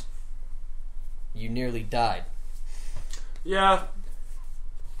box, you nearly died. Yeah.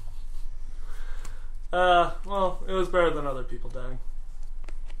 Well, it was better than other people dying.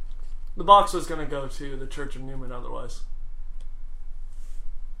 The box was going to go to the Church of Newman otherwise.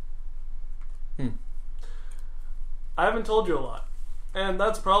 I haven't told you a lot. And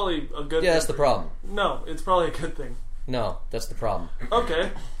that's probably a good thing. Yeah, that's the problem. No, it's probably a good thing. No, that's the problem.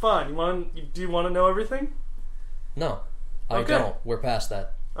 Okay, fine. Do you want to know everything? No, I Okay. don't. We're past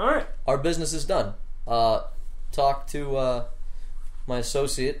that. Alright. Our business is done. Talk to my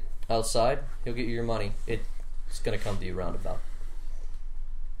associate outside. He'll get you your money. It's going to come to you roundabout.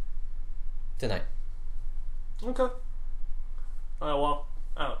 Tonight. Okay. I walk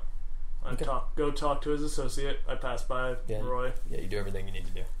out. I Okay. go talk to his associate. I pass by Roy. Yeah, you do everything you need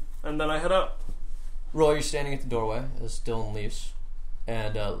to do. And then I head out. Roy, you're standing at the doorway as Dylan leaves.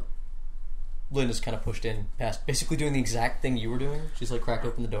 And Linda's kind of pushed in past, basically doing the exact thing you were doing. She's like cracked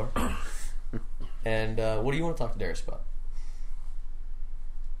open the door. And what do you want to talk to Darius about?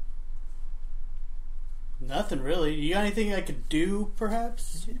 Nothing really. You got anything I could do,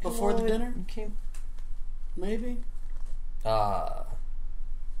 perhaps, before the dinner? Maybe?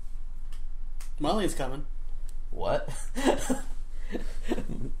 Mullion's coming. What?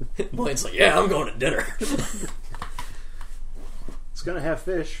 Blaine's like, yeah, I'm going to dinner. It's gonna have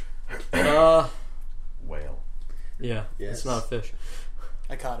fish. Whale. Yeah, Yes. it's not a fish.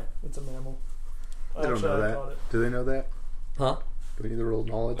 I caught it. It's a mammal. I don't know I caught that. it. Do they know that? Huh? Do we need the real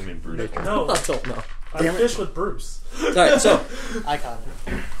knowledge? I mean, Bruce. No, I don't know. I fished with Bruce. Alright, so I caught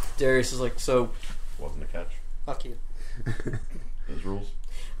it. Darius is like, so Wasn't a catch. Fuck you. Those rules.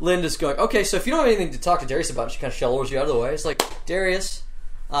 Linda's going, okay, so if you don't have anything to talk to Darius about, she kind of shuttles you out of the way. It's like, Darius,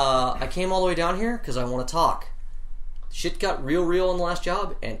 I came all the way down here because I want to talk. Shit got real in the last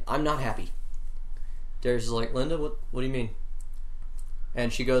job, and I'm not happy. Darius is like, Linda, what do you mean?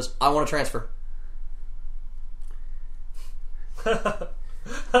 And she goes, I want to transfer.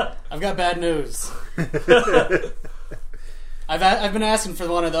 I've got bad news. I've been asking for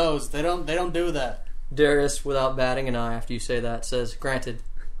one of those. They don't do that. Darius, without batting an eye after you say that, says, "Granted."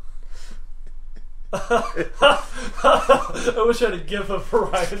 I wish I had a gif of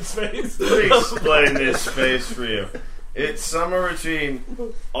Ryan's face. Let me explain this face for you. It's somewhere between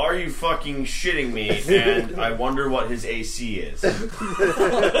 "Are you fucking shitting me?" and "I wonder what his AC is."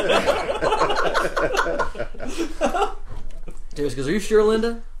 Darius goes, "Are you sure,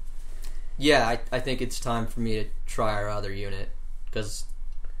 Linda?" "Yeah, I think it's time for me to try our other unit."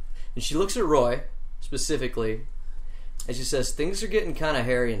 And she looks at Roy, specifically, and she says, "Things are getting kind of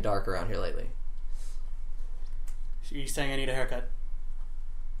hairy and dark around here lately." Are you saying I need a haircut?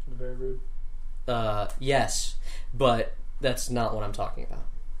 Very rude. Yes, but that's not what I'm talking about.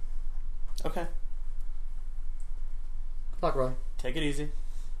 Okay. Good luck, Roy. Take it easy.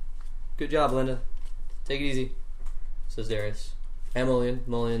 Good job, Linda. Take it easy, says Darius. And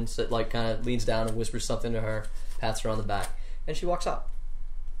Mullion kind of leans down and whispers something to her, pats her on the back, and she walks out.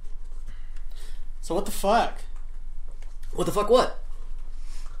 So what the fuck? What the fuck what?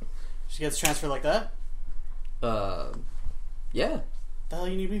 She gets transferred like that? Yeah. The hell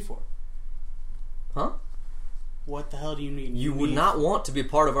you need me for? Huh? What the hell do you need? You would not want to be a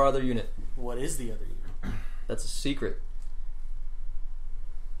part of our other unit. What is the other unit? That's a secret.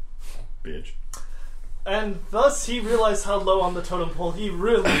 Bitch. And thus he realized how low on the totem pole he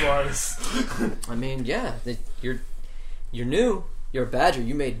really was. I mean, yeah, you're new. You're a Badger.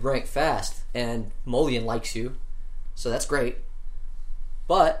 You made rank fast, and Mullion likes you, so that's great.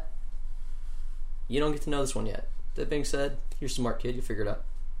 But you don't get to know this one yet. That being said, you're a smart kid. You'll figure it out.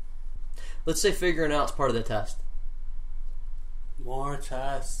 Let's say figuring out is part of the test. More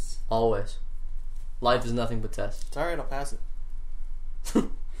tests. Always. Life is nothing but tests. It's alright, I'll pass it.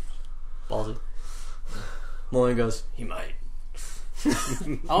 Ballsy. Mullion goes, "He might."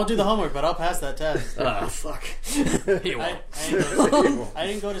 I won't do the homework, but I'll pass that test. Ah, fuck. He won't. I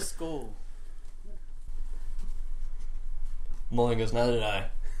didn't go to school. Mullion goes, "Neither did I."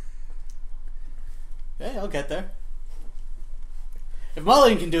 Hey, I'll get there. If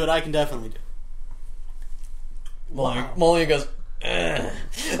Mullion can do it, I can definitely do it. Wow. Mullion goes, "Ugh."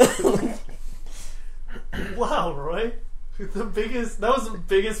 Wow, Roy. That was the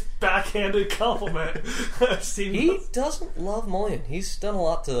biggest backhanded compliment I've seen. He doesn't love Mullion. He's done a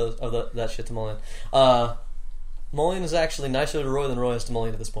lot of that shit to Mullion. Mullion is actually nicer to Roy than Roy is to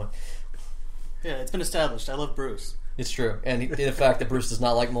Mullion at this point. Yeah, it's been established. I love Bruce. It's true. And the fact that Bruce does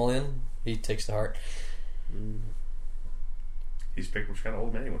not like Mullion, he takes to heart. He's picked which kind of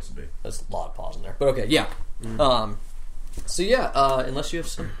old man he wants to be. There's a lot of pause in there. But okay, yeah. So yeah, unless you have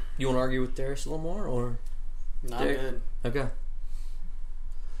some... You want to argue with Darius a little more, or... Not good. Okay.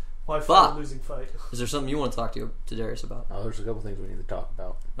 Why fight Bob. a losing fight? Is there something you want to talk to Darius about? Oh, there's a couple things we need to talk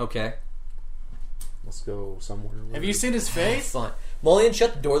about. Okay. Let's go somewhere. Have you seen his face? Fine. Mullion,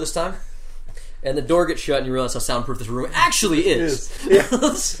 shut the door this time. And the door gets shut and you realize how soundproof this room actually is. Yeah.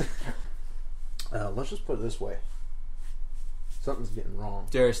 Let's just put it this way. Something's getting wrong.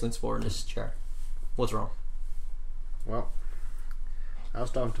 Darius leans forward in his chair. What's wrong? Well, I was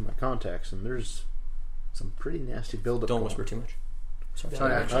talking to my contacts, and there's some pretty nasty buildup. Don't going. whisper too much.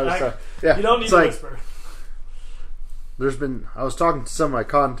 Sorry. Yeah, You don't need it's to like, whisper. I was talking to some of my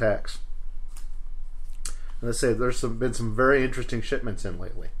contacts, and they say there's been some very interesting shipments in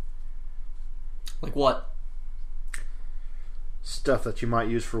lately. Like what? Stuff that you might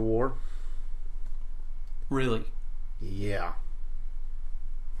use for war. Really? Yeah.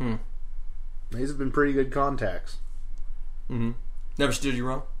 These have been pretty good contacts. Mm-hmm. Never stood you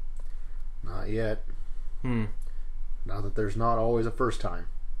wrong? Not yet. Now that there's not always a first time.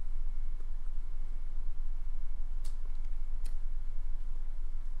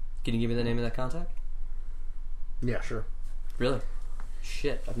 Can you give me the name of that contact? Yeah, sure. Really?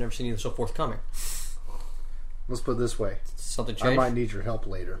 Shit, I've never seen you so forthcoming. Let's put it this way. Something I changed? might need your help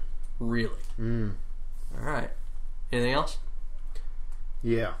later. Really? Alright. Anything else?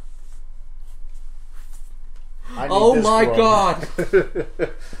 Yeah. Oh my god!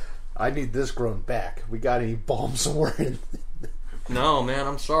 I need this grown back. We got any balm somewhere in? No, man,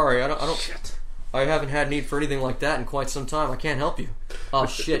 I'm sorry. I don't. Shit. I haven't had need for anything like that in quite some time. I can't help you. Oh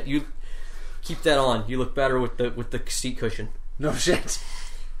shit! You keep that on. You look better with the seat cushion. No shit.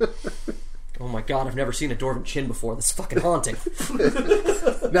 Oh my god! I've never seen a dwarven chin before. That's fucking haunting.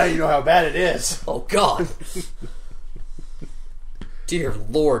 Now you know how bad it is. Oh god. Dear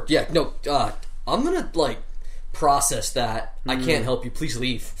Lord. Yeah. No. I'm gonna process that. I can't help you. Please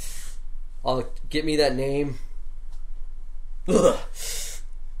leave. Get me that name. Ugh.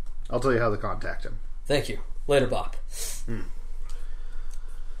 I'll tell you how to contact him. Thank you. Later, Bob.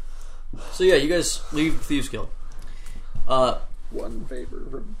 So yeah, you guys leave the Thieves Guild. One favor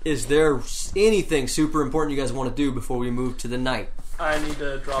from... Is there anything super important you guys want to do before we move to the night? I need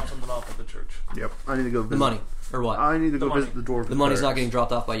to drop something off at the church. Yep, I need to go visit. The money, or what? I need to The go money. visit the dwarf. The money's not getting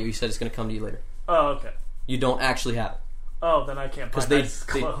dropped off by you. He said it's going to come to you later. Oh, okay. You don't actually have it. Oh, then I can't buy 'Cause they- nice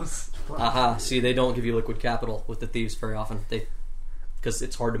they- clothes. Aha, see, they don't give you liquid capital with the thieves very often. Because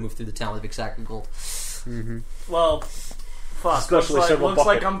it's hard to move through the town with a big sack of gold. Well, fuck. Especially looks several like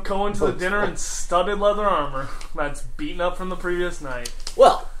bucket I'm going to the boats. dinner in studded leather armor that's beaten up from the previous night.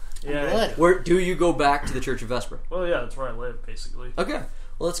 Well, Yeah. Good. where do you go back to the Church of Vespera? Well, yeah, that's where I live, basically. Okay,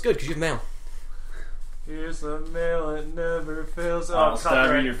 well that's good because you have mail. Here's the mail, it never fails. I'll stab you in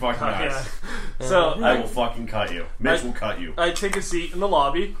copyright. your fucking eyes. Yeah. So I will fucking cut you. Mitch will cut you. I take a seat in the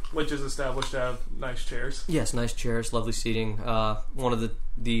lobby, which is established to have nice chairs. Yes, nice chairs, lovely seating. One of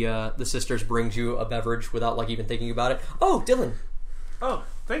the sisters brings you a beverage without like even thinking about it. Oh, Dylan, Oh,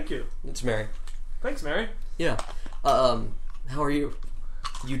 thank you. it's Mary. Thanks, Mary. Yeah. How are you?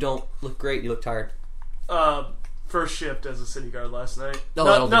 You don't look great. You look tired. First shift as a city guard last night. No,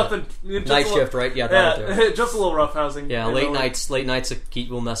 that'll do nothing. Just Night a shift, right? Yeah, that'll do Yeah, it. just a little rough housing. Yeah, you late know. nights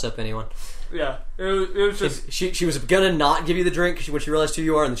will mess up anyone. Yeah, it was just If she was gonna not give you the drink when she realized who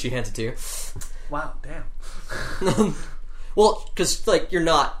you are, and then she hands it to you. wow, damn. Well, because like you're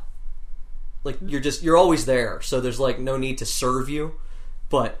not, like you're always there, so there's like no need to serve you,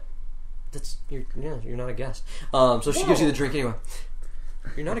 but you're not a guest. So she gives you the drink anyway.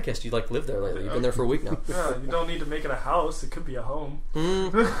 You're not a guest. You like live there lately. You've been there for a week now. Yeah, you don't need to make it a house. It could be a home.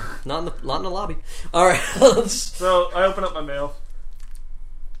 Not in the lobby. All right. So I open up my mail.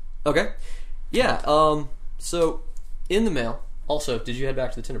 Okay. Yeah. So in the mail. Also, did you head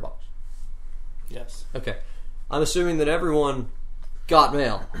back to the tinderbox? Yes. Okay. I'm assuming that everyone got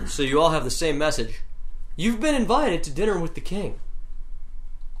mail, so you all have the same message. You've been invited to dinner with the king.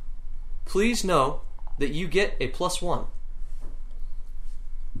 Please know that you get a +1.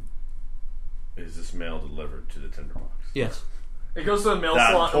 Is this mail delivered to the tinderbox? Yes. It goes to the mail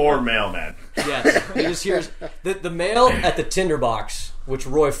That slot. poor mailman. Yes. He just hears the mail at the tinderbox, which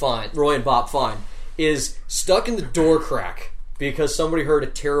Roy and Bob find, is stuck in the door crack because somebody heard a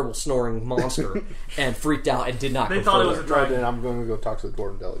terrible snoring monster and freaked out and did not They go thought it was further. a dragon. Then I'm going to go talk to the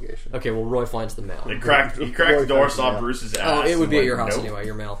dwarven delegation. Okay, well, Roy finds the mail. He cracked the door, saw Bruce's ass. Oh, it would be at and your went, house nope. anyway.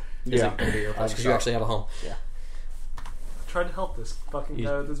 Your mail. Yeah. It would be at your house because you actually have a home. Yeah. Tried to help this fucking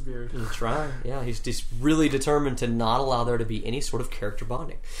guy with his beard. He's trying. Yeah, he's just really determined to not allow there to be any sort of character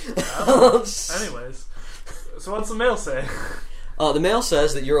bonding. Anyways, so what's the mail say? The mail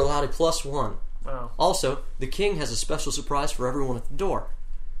says that you're allowed a +1. Oh, Also, the king has a special surprise for everyone at the door.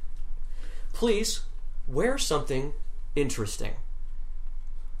 Please wear something interesting.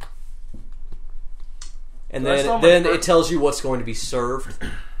 And That's not then my it tells you what's going to be served.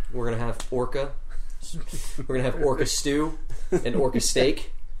 We're going to have orca. We're going to have orca stew and orca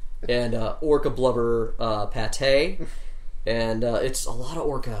steak and orca blubber pate. And it's a lot of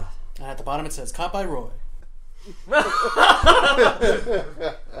orca. At the bottom it says, caught by Roy.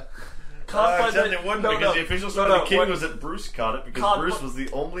 caught by Except the, it wouldn't no, because no, the official no, story no, of the king what- was that Bruce caught it because Caught Bruce by- was the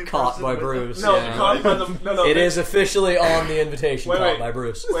only Caught person by with it. Bruce. No, yeah. caught by the no. It they- is officially on the invitation. Wait, Caught wait. by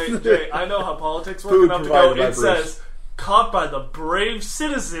Bruce. Wait, Jay, I know how politics work Food enough to go. provided by It Bruce. says caught by the brave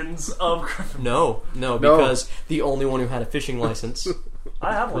citizens of Gryffindor. No, because the only one who had a fishing license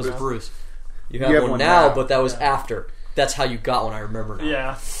I have one. was now. Bruce. You have one now, but that was Yeah. after. That's how you got one. I remember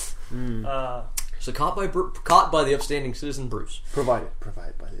now. Yeah. So caught by the upstanding citizen Bruce, Provided by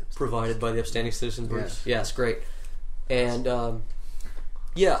the... provided by the upstanding citizen Bruce. Yeah. Yes, great. And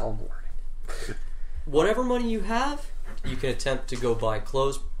yeah, All the wording. whatever money you have, you can attempt to go buy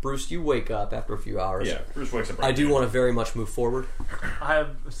clothes. Bruce, you wake up after a few hours. Yeah, Bruce wakes up. I do want to very much move forward. I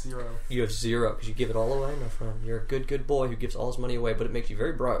have 0. You have 0 because you give it all away, my friend. You're a good boy who gives all his money away, but it makes you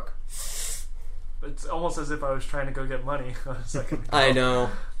very broke. It's almost as if I was trying to go get money on a second. I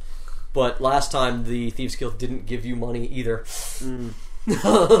know. But last time the Thieves Guild didn't give you money either.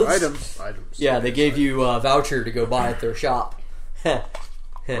 Items. Yeah, they gave you a voucher to go buy at their shop.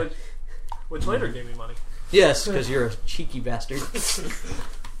 Which later gave me money. Yes, because you're a cheeky bastard.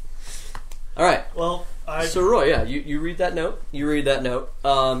 All right. Well, So Roy, yeah, you read that note. You read that note.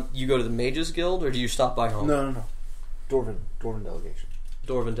 You go to the Mages Guild, or do you stop by home? No. Dwarven delegation.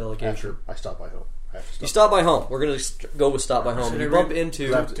 Dwarven delegation. After I stop by home. I have to stop. You stop by home. We're gonna go with stop by home. Should You I bump read-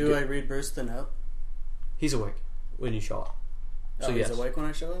 into. Do I read Bruce the note? He's awake when you show up. So Oh, yes, he's awake when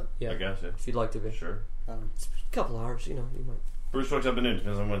I show up? yeah, I guess, yeah. if you'd like to be. Sure. A couple hours, you might. Bruce wakes up at noon.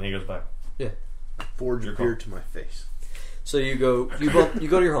 Depends on when he goes back. Yeah. Forge Your a beer call. to my face. So you go to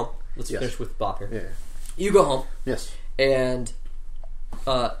your home. Let's Yes. finish with Bob here. Yeah. You go home, Yes. and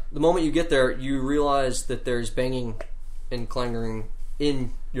the moment you get there, you realize that there's banging and clangering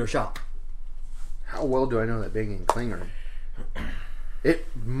in your shop. How well do I know that banging and clangering? It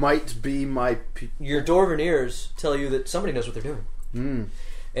might be my... Your dwarven ears tell you that somebody knows what they're doing.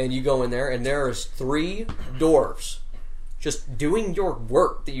 And you go in there, and there's 3 dwarves just doing your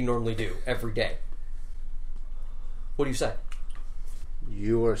work that you normally do every day. What do you say?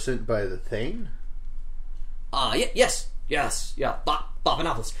 You are sent by the Thane? Yes,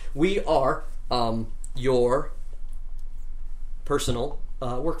 Bopanopolis. We are your personal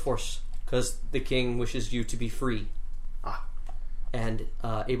workforce, because the king wishes you to be free and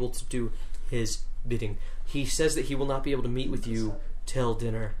able to do his bidding. He says that he will not be able to meet with you till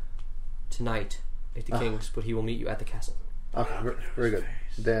dinner tonight at the king's, but he will meet you at the castle. Okay, very good.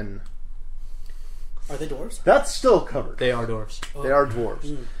 Then... Are they dwarves? That's still covered. They are dwarves. They are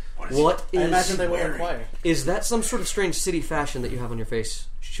dwarves. What is... I imagine they would inquire. Is that some sort of strange city fashion that you have on your face?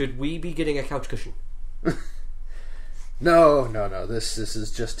 Should we be getting a couch cushion? No. This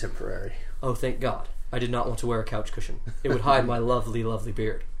is just temporary. Oh, thank God. I did not want to wear a couch cushion. It would hide my lovely, lovely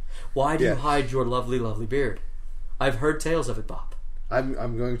beard. Why do you hide your lovely, lovely beard? I've heard tales of it, Bob.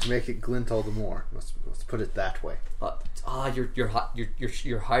 I'm going to make it glint all the more. Let's put it that way. You're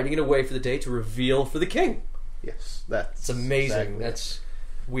hiding it away for the day to reveal for the king. Yes, that's It's amazing. exactly. That's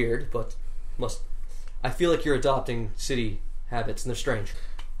weird, but I feel like you're adopting city habits, and they're strange.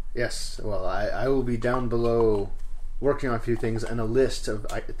 Yes. Well, I will be down below working on a few things and a list of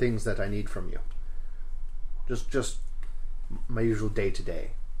things that I need from you. Just my usual day to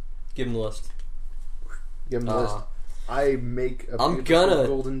day. Give him the list. Give him the list. I make a I'm beautiful gonna-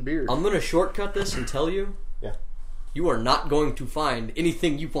 golden beard. I'm going to shortcut this and tell you. Yeah. You are not going to find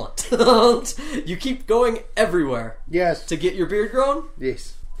anything you want. You keep going everywhere Yes. to get your beard grown.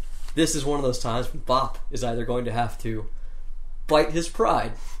 Yes. This is one of those times when Bop is either going to have to bite his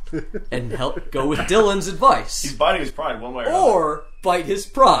pride and help go with Dylan's advice, He's biting his pride one way or another. or bite his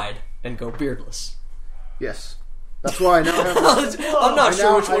pride and go beardless. Yes. That's why I now have this, I'm not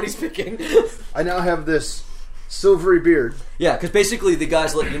sure now which one he's picking. I now have this silvery beard. Yeah, because basically the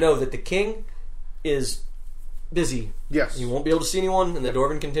guys let you know that the king is busy. Yes. You won't be able to see anyone, and the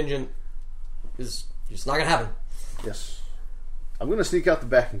Dwarven contingent is just not going to happen. Yes. I'm going to sneak out the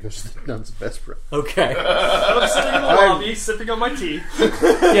back and go to the Nuns of Vespera. Okay. I'm sitting in the lobby, sipping on my tea.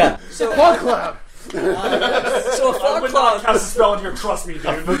 Yeah. So, Fog cloud! so a I fog would not cloud, cast a spell in here, trust me, A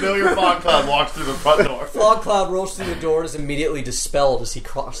dude. familiar fog cloud walks through the front door. fog cloud rolls through the door and is immediately dispelled as he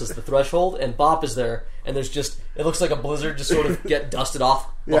crosses the threshold, and Bop is there, and there's just, it looks like a blizzard just sort of get dusted off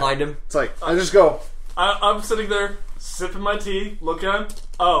behind him. It's like, I just go, I'm sitting there, sipping my tea, looking at him.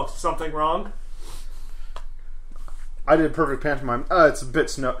 Oh, something wrong? I did perfect pantomime. It's a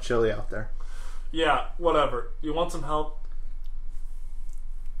bit chilly out there. Yeah, whatever. You want some help?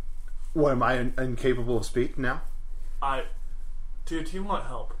 What, am I incapable of speech now? Dude, you want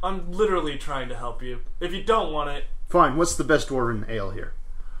help. I'm literally trying to help you. If you don't want it... Fine, what's the best dwarven ale here?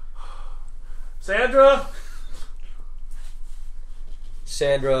 Sandra?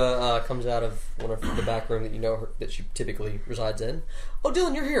 Sandra comes out of the back room that you know that she typically resides in. Oh,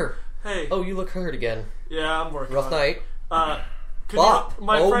 Dylan, you're here. Hey. Oh, you look hurt again. Yeah, I'm working Rough on night. it. Bop.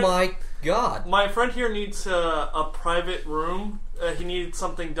 My friend, My God. My friend here needs a private room. He needs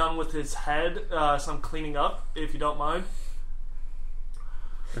something done with his head, some cleaning up, if you don't mind.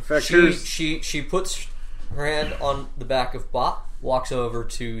 In fact, here's... She puts her hand on the back of Bop, walks over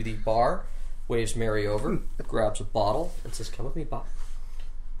to the bar, waves Mary over, grabs a bottle, and says, "Come with me, Bop.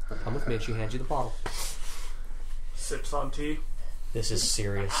 Come with me." And she hands you the bottle. Sips on tea. This is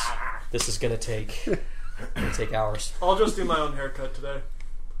serious. This is gonna take hours. I'll just do my own haircut today.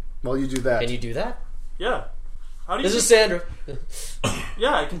 Well, you do that. Can you do that? Yeah. How do you This is Sandra.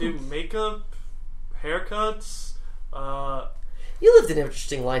 Yeah, I can do makeup, haircuts. You lived an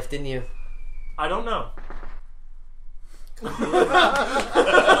interesting life, didn't you? I don't know.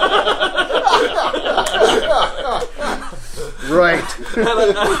 Right.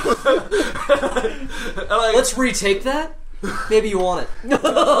 Let's retake that. Maybe you want it. No,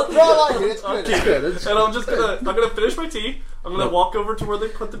 I like it. It's good. It's good. It's And I'm gonna finish my tea. I'm gonna walk over to where they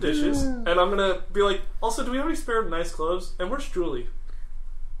put the dishes, and I'm gonna be like, also, do we have any spare nice clothes? And where's Julie?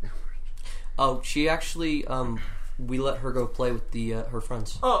 Oh, she actually, we let her go play with the her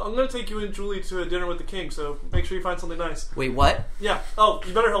friends. Oh, I'm gonna take you and Julie to a dinner with the king, so make sure you find something nice. Wait, what? Yeah. Oh,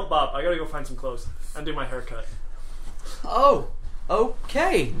 you better help Bob. I gotta go find some clothes and do my haircut. Oh,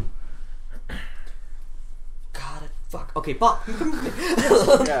 okay. God, fuck. Okay, Bob.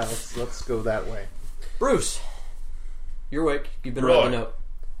 yeah, let's go that way. Bruce, you're awake. You've been reading a note.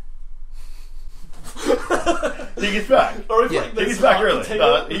 He gets back. Or Yeah. He gets back early.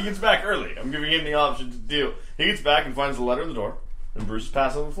 He gets back early. I'm giving him the option to do. He gets back and finds the letter in the door, and Bruce is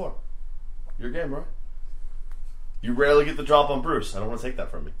passed on the floor. Your game, bro. You rarely get the drop on Bruce. I don't want to take that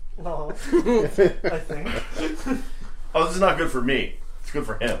from you. No, I think Oh, this is not good for me. It's good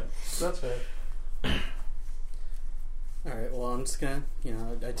for him. that's fair. All right. Well, I'm just gonna,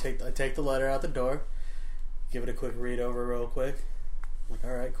 I take the letter out the door, give it a quick read over real quick. I'm like,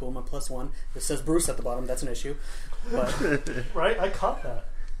 all right, cool. My +1. It says Bruce at the bottom. That's an issue. But Right? I caught that.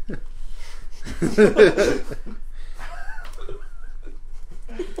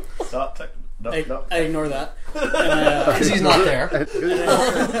 Stop. No. I ignore that. And Because he's not there. He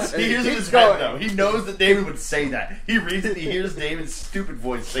hears it in his head, though. He knows that David would say that. He reads it. He hears David's stupid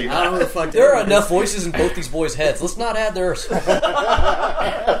voice say I don't know that. what the fuck. There are enough voices in both these boys' heads. Let's not add theirs.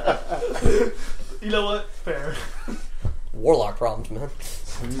 You know what? Fair. Warlock problems, man.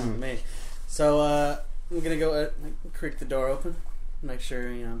 Not me. So I'm gonna go creak the door open, make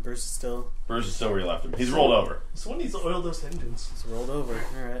sure Bruce is still Bruce is still where you left him. He's rolled over. Someone needs to oil those engines. rolled over.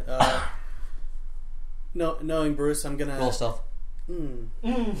 All right. Knowing Bruce, I'm gonna Roll stealth. I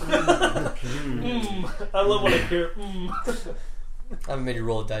love when I hear. I haven't made you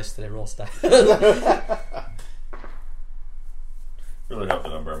roll a dice today. Roll a dice. Really hope I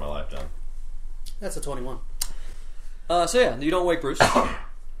don't burn my life down. That's a 21. So yeah, you don't wake Bruce.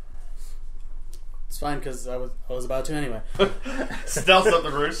 It's fine because I was about to anyway. Stealth up the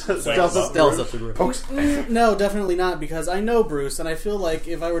Bruce. Stealth up. Stealth up the roof. Pokes. No, definitely not, because I know Bruce, and I feel like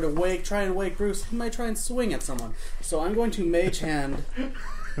if I were to try and wake Bruce, he might try and swing at someone. So I'm going to mage hand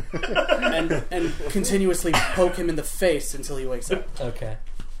and continuously poke him in the face until he wakes up. Okay.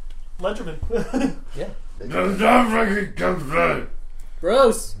 Ledgerman. Yeah. Don't fucking complain.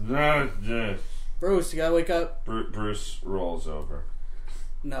 Bruce! No, Bruce, you gotta wake up. Bruce rolls over.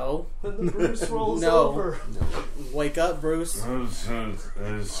 No. Then the Bruce rolls No. over. Wake up, Bruce.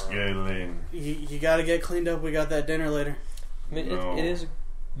 Scaling. You gotta get cleaned up. We got that dinner later. I mean, No. it is a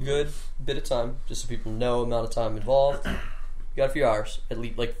good bit of time, just so people know amount of time involved. You got a few hours at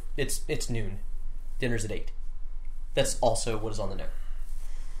least. Like it's noon. Dinner's at 8. That's also what is on the note.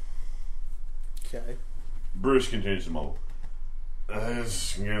 Okay. Bruce continues to mumble.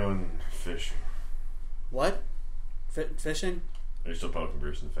 Going fishing. What? Fishing? You're still poking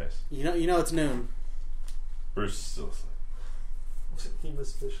Bruce in the face. You know it's noon. Bruce is still asleep. He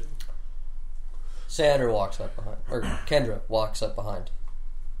was fishing. Sandra walks up behind, or Kendra walks up behind,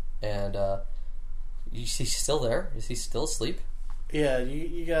 and is he still there? Is he still asleep? Yeah.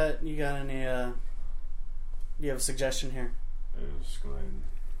 You got any? You have a suggestion here? Is going.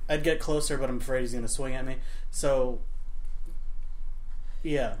 I'd get closer, but I'm afraid he's gonna swing at me. So.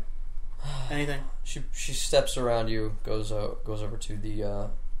 Yeah. Anything? She steps around you, goes over to the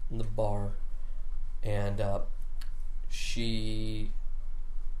bar, and she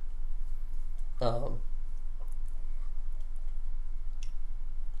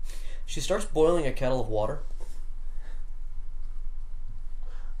starts boiling a kettle of water.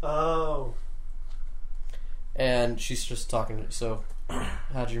 Oh. And she's just talking. So,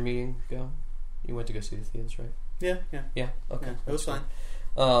 how'd your meeting go? You went to go see the theaters, right? Yeah. Yeah. Okay. Yeah, it was fine.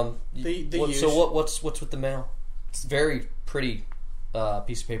 So usual. what's with the mail? It's a very pretty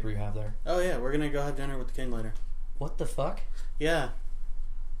piece of paper you have there. Oh yeah, we're gonna go have dinner with the king later. What the fuck? Yeah.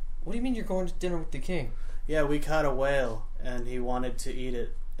 What do you mean you're going to dinner with the king? Yeah, we caught a whale, and he wanted to eat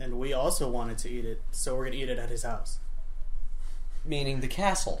it, and we also wanted to eat it, so we're gonna eat it at his house. Meaning the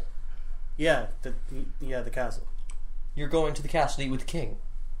castle. Yeah, the castle. You're going to the castle to eat with the king.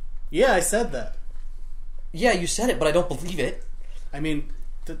 Yeah, I said that. Yeah, you said it, but I don't believe it. I mean,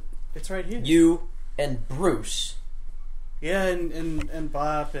 it's right here. You and Bruce. Yeah, and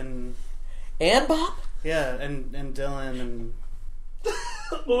Bob and Bob? yeah, and Dylan and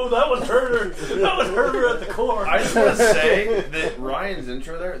Oh, that one hurt her. That one hurt her at the core. I just want to say that Ryan's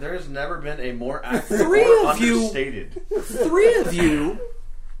intro there has never been a more accurate Three or of you- understated. 3 of you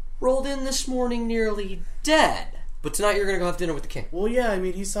rolled in this morning nearly dead. But tonight you're going to go have dinner with the king. well, yeah. I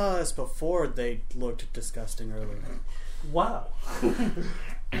mean, he saw us before they looked disgusting earlier. Wow.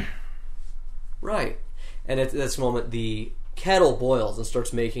 Right. And at this moment, the kettle boils and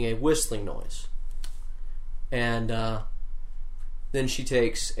starts making a whistling noise. And then she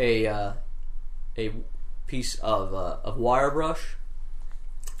takes a piece of wire brush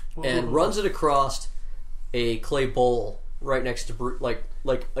and runs it across a clay bowl right next to Bruce, like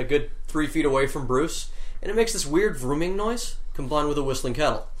a good 3 feet away from Bruce, and it makes this weird vrooming noise combined with a whistling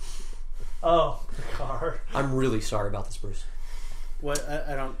kettle. Oh, the car. I'm really sorry about this, Bruce. What?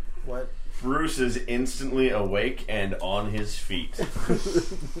 I don't. What? Bruce is instantly awake and on his feet.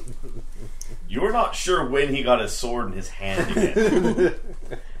 You're not sure when he got his sword in his hand again.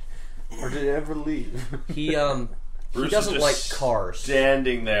 Or did it ever leave? He Bruce doesn't is like just cars.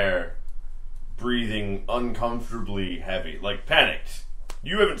 Standing there, breathing uncomfortably heavy, like panicked.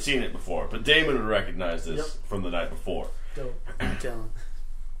 You haven't seen it before, but Damon would recognize this from the night before. Dylan.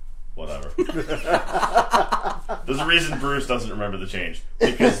 Whatever. There's a reason Bruce doesn't remember the change.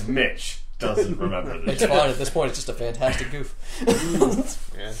 Because Mitch doesn't remember the It's change. fine at this point. It's just a fantastic goof.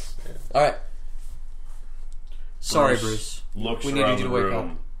 Yes. All right. Sorry, Bruce. Looks We needed around you the to wake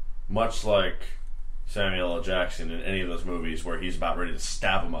room, up. much like Samuel L. Jackson in any of those movies where he's about ready to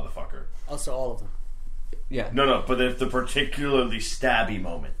stab a motherfucker. Also, all of them. Yeah. No, but if the particularly stabby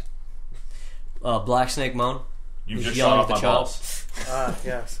moment. Black Snake Moan. You've He's just yelling shot at the off my child. balls.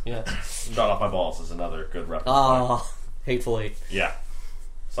 Yes. Yeah. Shot off my balls is another good reference. Oh, Hateful Eight. Yeah.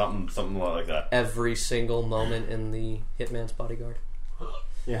 Something like that. Every single moment in the Hitman's Bodyguard.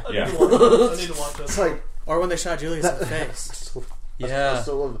 Yeah. Yeah. I need to watch It's this. like, Or when they shot Julius in the face. Yeah. I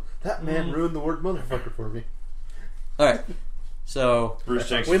still love it. That man ruined the word motherfucker for me. All right. So, Bruce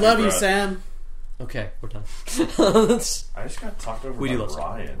takes We a deep love you, breath. Sam. okay, we're done. I just got talked over We by do love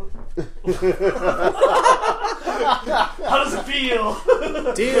Ryan. How does it feel?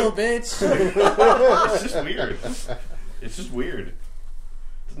 Deal, bitch. It's just weird. It's just weird. It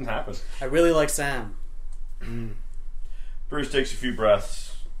doesn't happen. I really like Sam. Bruce takes a few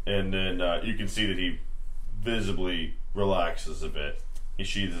breaths, and then you can see that he visibly relaxes a bit. He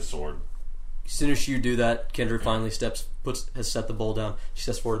sheathes his sword. As soon as you do that, Kendra finally has set the bowl down. She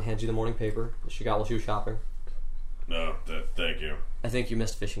steps forward and hands you the morning paper that she got while she was shopping. No, thank you. I think you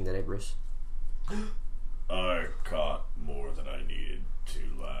missed fishing today, Bruce. I caught more than I needed to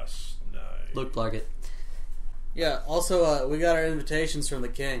last night. Looked like it. Yeah, also, we got our invitations from the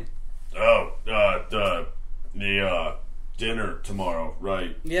king. Oh, the dinner tomorrow,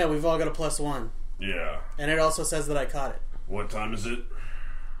 right? Yeah, we've all got a +1. Yeah. And it also says that I caught it. What time is it?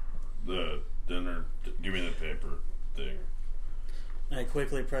 The dinner. Give me the paper thing. And I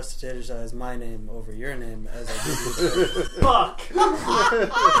quickly prestidigitize my name over your name as I give you the Fuck.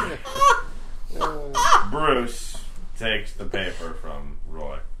 Bruce takes the paper from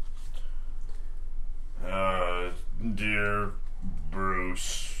Roy. Dear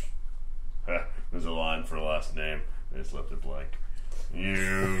Bruce. There's a line for a last name. I just left it blank.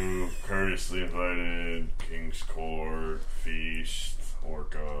 You courteously invited King's Court, Feast,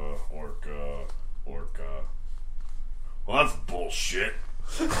 Orca. Well, that's bullshit.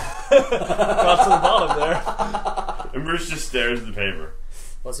 Got to the bottom there. And Bruce just stares at the paper.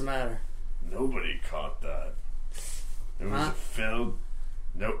 What's the matter? Nobody caught that. It was Huh? a failed.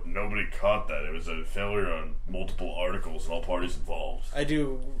 Nope, nobody caught that. It was a failure on multiple articles and all parties involved. I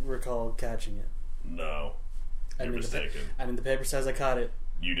do recall catching it. No, you're mistaken. The paper says I caught it.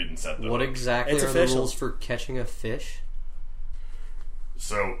 You didn't set the What hook. exactly It's are the official. rules for catching a fish?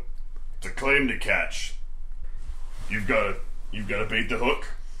 So, to claim to catch, you've got to bait the hook.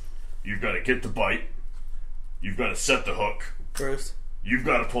 You've got to get the bite. You've got to set the hook. Bruce. You've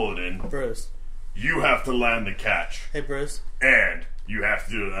got to pull it in. Bruce. You have to land the catch, Hey, Bruce. and you have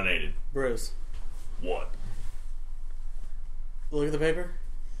to do it unaided. Bruce. What? Look at the paper.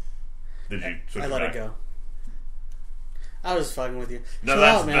 Did you? switch I let back? it go. I was just fucking with you. No, Chill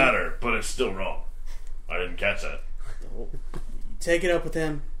that's out, man. better, but it's still wrong. I didn't catch that. Take it up with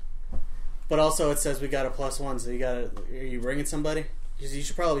him. But also, it says we got a +1, so you gotta. Are you bringing somebody? You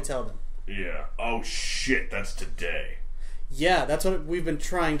should probably tell them. Yeah. Oh shit, that's today. Yeah, that's what we've been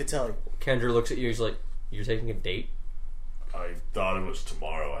trying to tell you. Kendra looks at you. He's like, "You're taking a date? I thought it was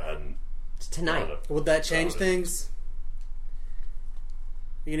tomorrow. I hadn't. It's tonight." thought Would that change Got it. things?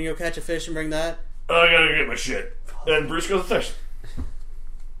 You gonna go catch a fish and bring that? I gotta get my shit. And Bruce goes to fish.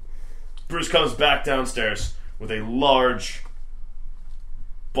 Bruce comes back downstairs with a large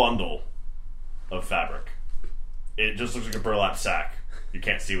bundle of fabric. It just looks like a burlap sack. You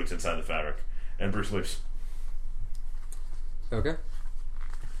can't see what's inside the fabric. And Bruce leaves. Okay.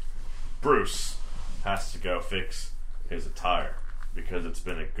 Bruce has to go fix his attire because it's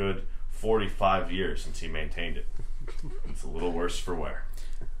been a good 45 years since he maintained it. It's a little worse for wear.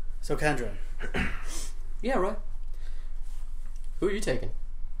 So, Kendra. Yeah, right. Who are you taking?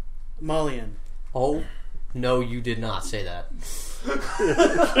 Mullion. Oh, no, you did not say that.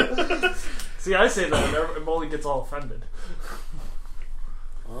 See, I say that, and Molly gets all offended.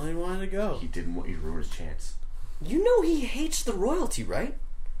 Well, he wanted to go. He didn't want you to ruin his chance. You know he hates the royalty, right?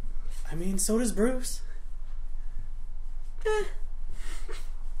 I mean, so does Bruce.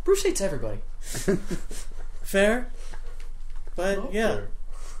 Bruce hates everybody. Fair. But, yeah.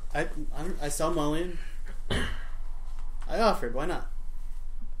 I saw mullion. I offered. Why not?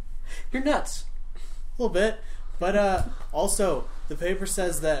 You're nuts. A little bit, but also the paper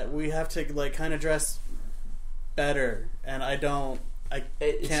says that we have to like kind of dress better, and I can't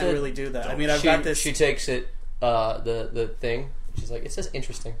really do that. I mean, I've got this. She takes it, the thing. She's like, it says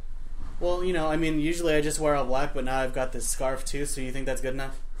interesting. Well, you know, I mean, usually I just wear all black, but now I've got this scarf too. So you think that's good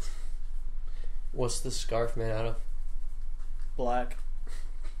enough? What's the scarf made out of? Black.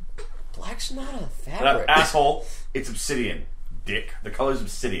 Black's not a fabric. Asshole, it's obsidian. Dick. The color's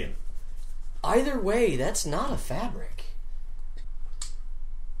obsidian. Either way, that's not a fabric.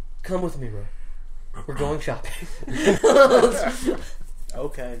 Come with me, Ray. We're going shopping.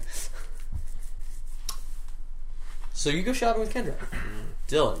 Okay. So you go shopping with Kendra.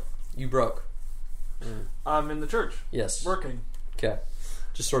 Dylan, you broke. I'm in the church. Yes. Working. Okay.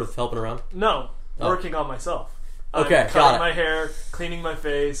 Just sort of helping around? No. Oh. Working on myself. Okay, I'm got cutting it. my hair, cleaning my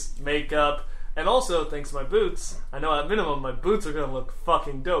face, makeup, and also, thanks to my boots, I know at minimum my boots are going to look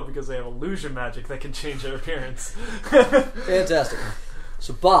fucking dope because they have illusion magic that can change their appearance. Fantastic.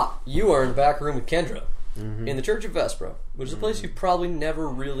 So, Bob, you are in the back room with Kendra in the Church of Vespro, which is a place you've probably never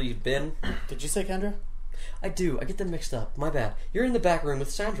really been. Did you say Kendra? I do. I get them mixed up. My bad. You're in the back room with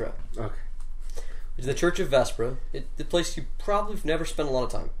Sandra. Okay. It's the Church of Vespro. The place you probably have never spent a lot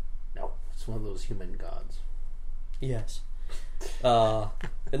of time. No, it's one of those human gods. Yes.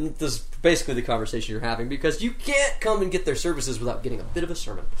 And this is basically the conversation you're having because you can't come and get their services without getting a bit of a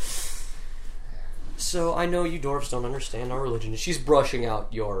sermon. So I know you dwarves don't understand our religion. She's brushing on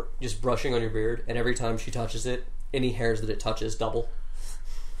your beard, and every time she touches it, any hairs that it touches double.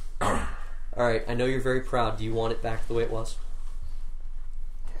 Alright, I know you're very proud. Do you want it back the way it was?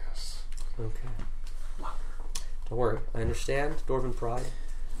 Yes. Okay. Don't worry. I understand dwarven pride.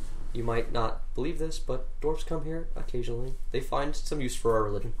 You might not believe this, but dwarves come here occasionally. They find some use for our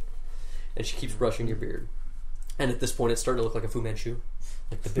religion. And she keeps brushing your beard. And at this point, it's starting to look like a Fu Manchu.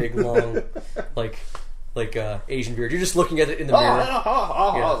 Like the big, long, like Asian beard. You're just looking at it in the mirror.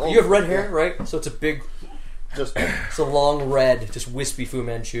 Yeah. You have red hair, right? So it's a big, it's a long red, just wispy Fu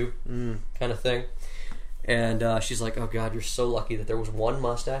Manchu kind of thing. And she's like, oh God, you're so lucky that there was one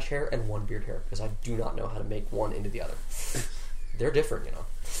mustache hair and one beard hair, because I do not know how to make one into the other. They're different, you know.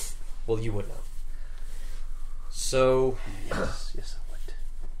 Well, you would know. So... Yes, I would.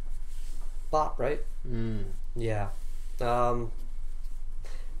 Bop, right? Yeah.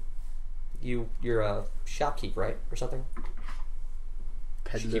 You're a shopkeep, right? Or something?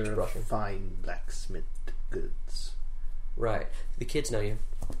 Peddler of fine blacksmith goods. Right. The kids know you.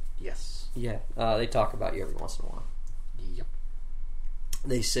 Yes. Yeah. They talk about you every once in a while. Yep.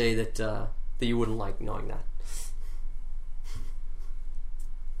 They say that you wouldn't like knowing that.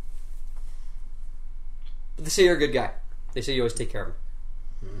 But they say you're a good guy. They say you always take care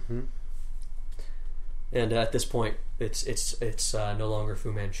of them. And at this point, it's no longer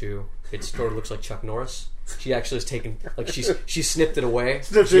Fu Manchu. It sort of looks like Chuck Norris. She actually has taken, like, she snipped it away.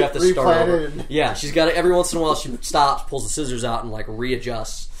 So you have to start over. Yeah, she's got it. Every once in a while, she stops, pulls the scissors out, and like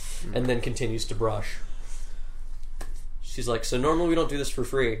readjusts, and then continues to brush. She's like, so normally we don't do this for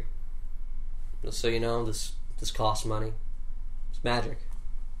free. Just so you know, this costs money. It's magic.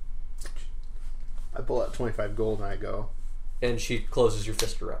 I pull out 25 gold and I go. And she closes your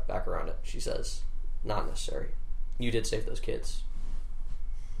fist back around it. She says, not necessary. You did save those kids.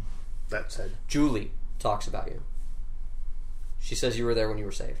 That said. Julie talks about you. She says you were there when you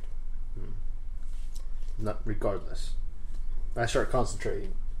were saved. Not regardless. I start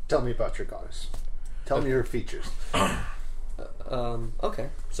concentrating. Tell me about your goddess. Tell me her features. Okay.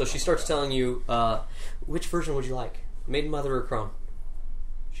 So she starts telling you, which version would you like? Maiden Mother or Crone?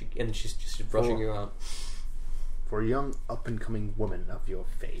 And she's just brushing you out. For a young, up-and-coming woman of your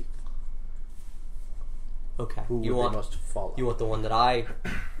faith. Okay. Who would they most follow? You want the one that I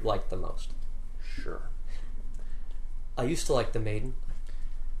like the most. Sure. I used to like the maiden,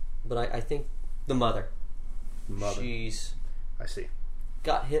 but I think the mother. She's... I see.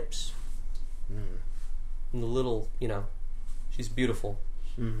 Got hips. And a little, she's beautiful.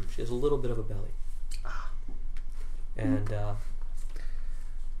 She has a little bit of a belly. And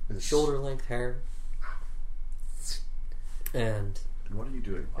shoulder-length hair. And what are you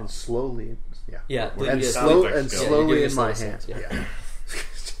doing? And slowly, slowly in my hands. Yeah.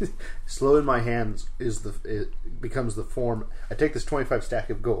 Slow in my hands it becomes the form. I take this 25 stack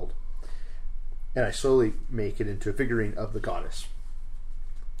of gold, and I slowly make it into a figurine of the goddess.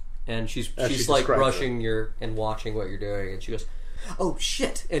 And she's like brushing and watching what you're doing, and she goes, oh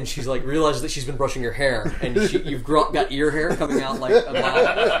shit, and she's like realizes that she's been brushing her hair, and you've got ear hair coming out like a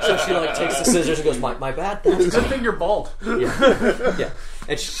mile. So she like takes the scissors and goes, my bad. Good thing you're bald. Yeah.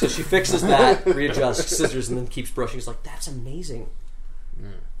 And so she fixes that, readjusts scissors, and then keeps brushing. She's like, that's amazing.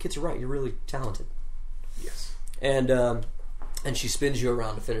 Kids are right. You're really talented. Yes. And she spins you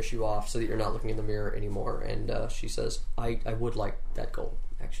around to finish you off so that you're not looking in the mirror anymore. And she says, I would like that gold,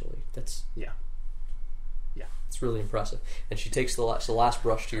 actually. That's... Yeah. It's really impressive. And she takes the last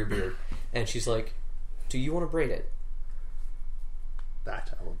brush to your beard, and she's like, do you want to braid it?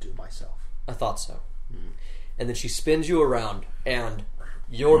 That I will do myself. I thought so. And then she spins you around, and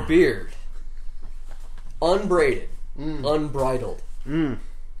your beard, unbraided, unbridled,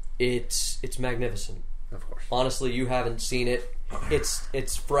 it's magnificent. Of course. Honestly, you haven't seen it.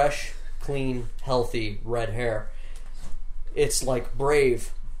 It's fresh, clean, healthy red hair. It's like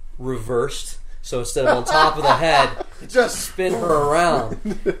Brave reversed. So instead of on top of the head, just spin her around,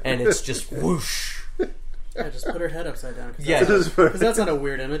 and it's just whoosh. Yeah, just put her head upside down. Yeah, Because that's not a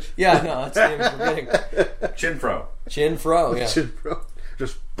weird image. yeah, no, that's the image we're getting. Chinfro. Chin fro, yeah,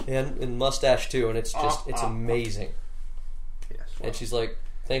 Just and mustache too, and it's just it's amazing. yes. And she's like,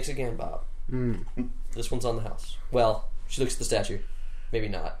 "Thanks again, Bob. This one's on the house." Well, she looks at the statue. Maybe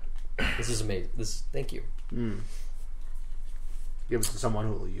not. This is amazing. Thank you. Give it to someone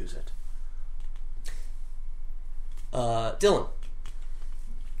who will use it. Dylan,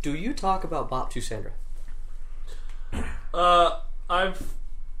 do you talk about Bop to Sandra? I've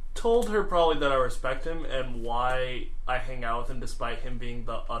told her probably that I respect him and why I hang out with him despite him being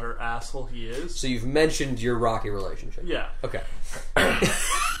the utter asshole he is. So you've mentioned your rocky relationship. Yeah. Okay.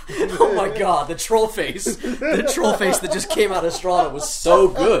 Oh my god, the troll face. The troll face that just came out of Strahd was so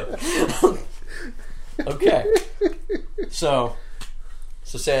good. Okay. So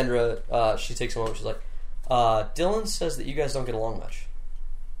Sandra, she takes a moment, she's like, Dylan says that you guys don't get along much.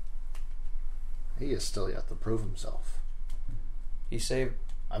 He is still yet to prove himself. He saved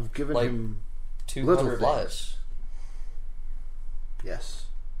I've given like him 200 lives. Yes.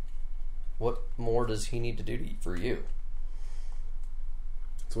 What more does he need to do for you?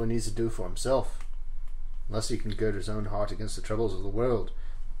 That's what he needs to do for himself. Unless he can gird his own heart against the troubles of the world.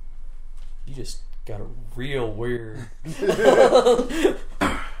 You just got a real weird...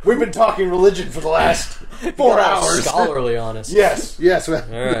 We've been talking religion for the last 4 hours. Scholarly honest. Yes. All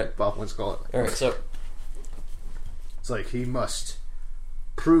right. Bob went scholarly. All right, so... It's like he must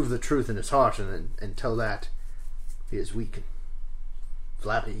prove the truth in his heart, and until that, he is weak and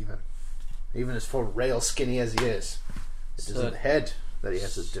flabby even as for rail skinny as he is. It is in the head that he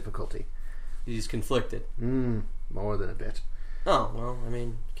has his difficulty. He's conflicted. More than a bit. Oh, well, I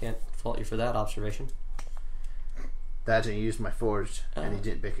mean, can't fault you for that observation. That and he used my forged, and he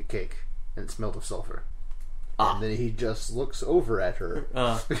didn't bake a cake, and it smelled of sulfur. And then he just looks over at her.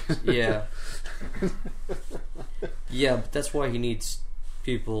 Yeah. Yeah, but that's why he needs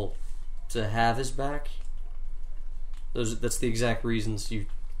people to have his back. That's the exact reasons you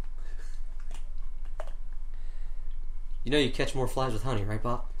know you catch more flies with honey, right,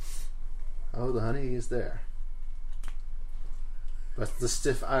 Bob? Oh, the honey is there. But the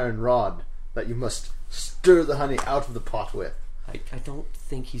stiff iron rod that you must stir the honey out of the pot with. I don't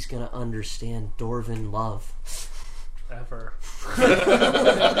think he's going to understand Dwarven love. Ever. He'll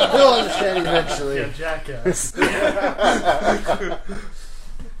understand eventually. Yeah, jackass.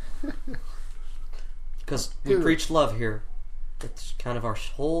 Because we preach love here. That's kind of our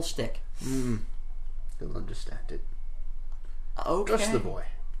whole shtick. He'll understand it. Okay. Trust the boy.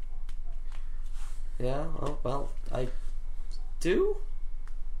 Yeah, oh, well, I do?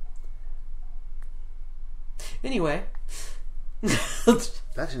 Anyway.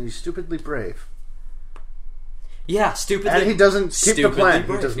 That and he's stupidly brave. Yeah, stupidly. And he doesn't keep the plan.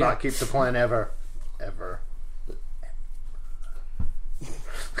 brave, He does yeah. not keep the plan ever. Ever.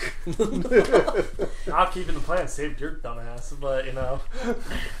 Not keeping the plan saved your dumbass, but you know.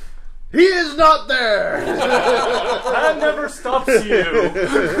 He is not there! That never stops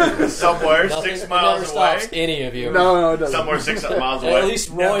you. Somewhere Nothing 6 that miles never away. stops any of you. No, it doesn't. Somewhere 6 miles away. At least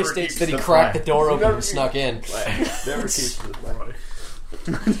Roy Never states keeps that he the cracked plan. the door open Never and snuck in. Never keeps the plan.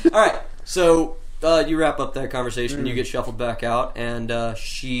 Alright, so you wrap up that conversation, you get shuffled back out, and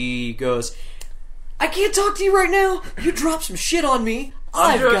she goes, I can't talk to you right now. You dropped some shit on me.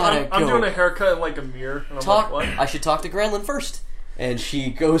 I've gotta go. I'm doing a haircut in like a mirror. And I'm talk. like, what? I should talk to Granlund first. And she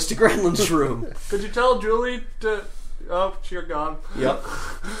goes to Granlund's room. Could you tell Julie to... Oh, she's gone. Yep.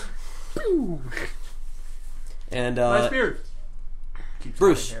 And Nice beard. Keeps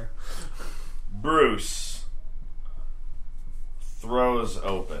Bruce. going here. Bruce throws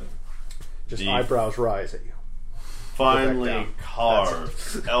open Just the eyebrows rise at you. finely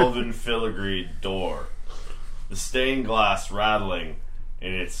carved elven filigree door. The stained glass rattling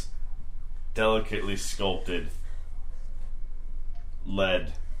in its delicately sculpted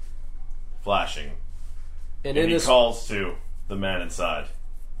lead flashing. And And in he this, calls to the man inside.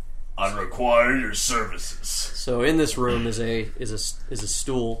 I require your services. so in this room is a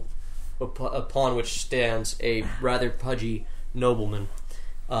stool upon which stands a rather pudgy nobleman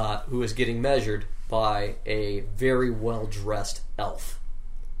who is getting measured by a very well dressed elf.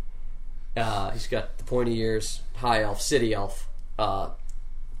 He's got the pointy ears, high elf, city elf,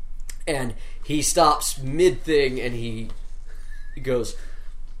 and he stops mid thing and he goes,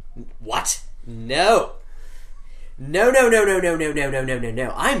 "What? No. No,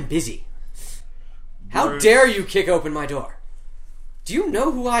 I'm busy. How Bruce- dare you kick open my door? Do you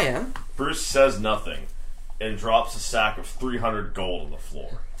know who I am?" Bruce says nothing and drops a sack of 300 gold on the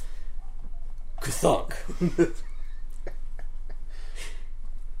floor. Thunk.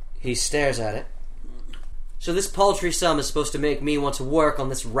 He stares at it. So this paltry sum is supposed to make me want to work on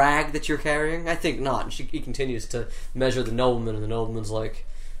this rag that you're carrying? I think not. And he continues to measure the nobleman, and the nobleman's like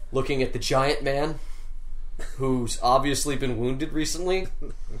looking at the giant man who's obviously been wounded recently,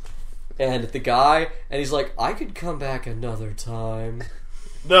 and at the guy, and he's like, I could come back another time.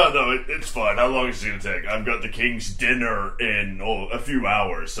 No, it's fine. How long is it going to take? I've got the king's dinner in a few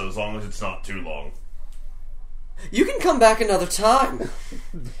hours, so as long as it's not too long. You can come back another time.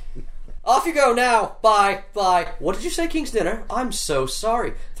 Off you go now. Bye. What did you say, King's dinner? I'm so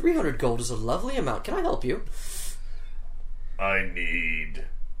sorry. 300 gold is a lovely amount. Can I help you? I need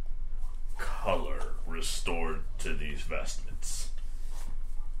color restored to these vestments.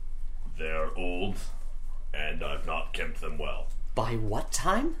 They're old, and I've not kept them well. By what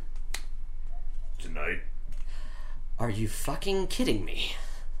time? Tonight, Are you fucking kidding me?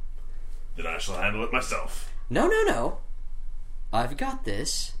 then I shall handle it myself. No. I've got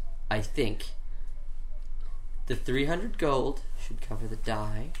this. I think. The 300 gold should cover the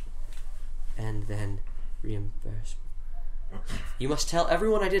dye, and then reimburse. You must tell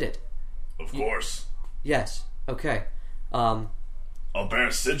everyone I did it. Of course. Yes. Okay. I'll bear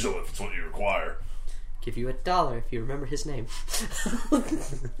a sigil if it's what you require. Give you $1 if you remember his name.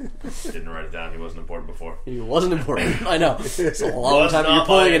 Didn't write it down. He wasn't important before. He wasn't important. I know. It's a long Was time. not You're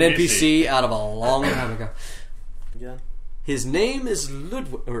pulling my an NPC. NPC out of a long time ago. Yeah. His name is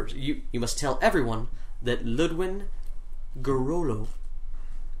Ludwin. Or you must tell everyone that Ludwin Garolo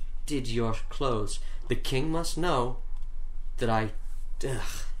did your clothes. The king must know that I. Ugh.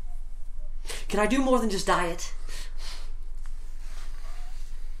 Can I do more than just dye it?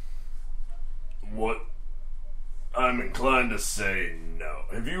 What? I'm inclined to say no.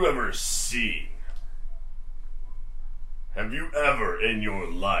 Have you ever in your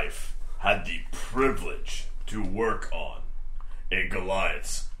life had the privilege to work on a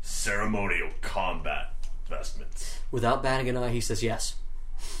Goliath's ceremonial combat vestments? Without batting an eye, he says yes.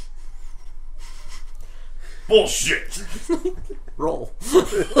 Bullshit! Roll.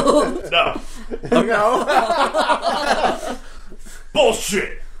 No. No.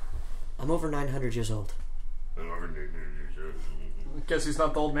 Bullshit! I'm over 900 years old. Guess he's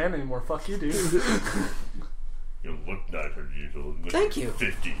not the old man anymore. Fuck you, dude. You look 900 years old. Thank you.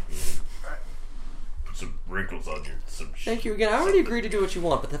 50. Put some wrinkles on your some shit. Thank you again. I already agreed to do what you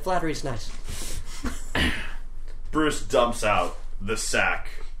want, but the flattery's nice. Bruce dumps out the sack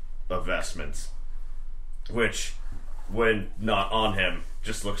of vestments, which, when not on him,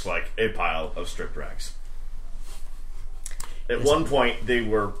 just looks like a pile of stripped rags. At one point, they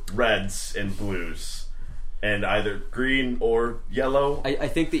were reds and blues, and either green or yellow. I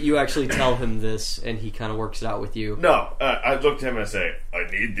think that you actually tell him this, and he kind of works it out with you. No, I look at him and say, I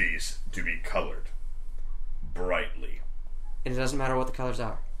need these to be colored brightly. And it doesn't matter what the colors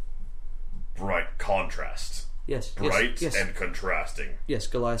are. Bright contrast. Yes. Bright yes. and contrasting. Yes,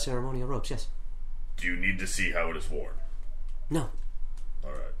 Goliath ceremonial robes, yes. Do you need to see how it is worn? No.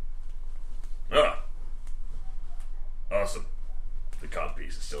 Alright. Awesome. The codpiece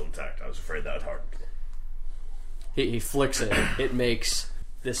is still intact. I was afraid that would harden. He flicks it. It makes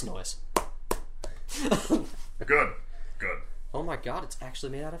this noise. Good. Oh my god, it's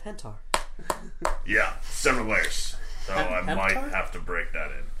actually made out of hentar. Yeah, several layers. So I might Hentar? have to break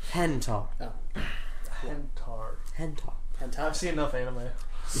that in. Hentar. Hentar. Hentar. I've seen enough anime.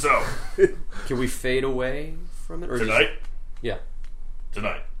 So, Can we fade away from it? Or tonight? Yeah.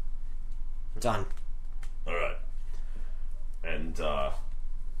 Tonight. Done. Alright. And,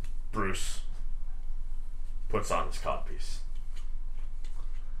 Bruce puts on his codpiece.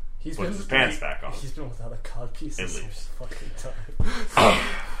 He's Puts his pants back on. He's been without a codpiece And this leaves. whole fucking time.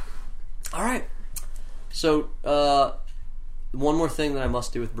 Alright. So, one more thing that I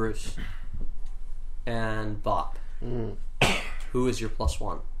must do with Bruce and Bob. Who is your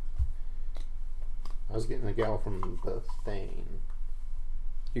 +1? I was getting a gal from the Thane.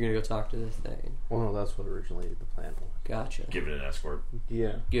 You're gonna go talk to the Thane. Well, no, that's what originally the plan was. Gotcha. Give it an escort.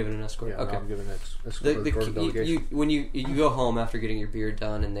 Yeah. Give it an escort. Yeah, Okay. I'm giving escort The, delegation. when you go home after getting your beard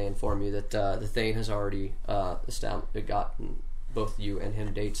done, and they inform you that the Thane has already gotten both you and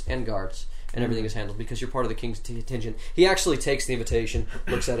him dates and guards, and everything is handled because you're part of the king's contingent. He actually takes the invitation,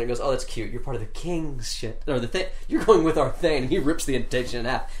 looks at it, and goes, "Oh, that's cute. You're part of the king's shit, or the Thane. You're going with our Thane." And he rips the invitation in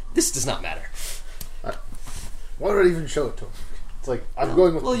half. This does not matter. Why did I even show it to him? It's like I'm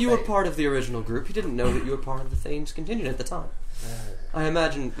going with. Well, the you were Thane. part of the original group. He didn't know that you were part of the Thane's contingent at the time. I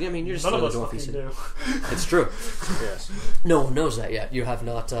imagine. I mean, you're just None of us Dorothy. fucking do. It's true. Yes. No one knows that yet. You have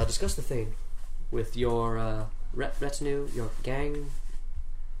not discussed the Thane with your retinue, your gang.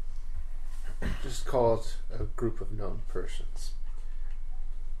 Just call it a group of known persons.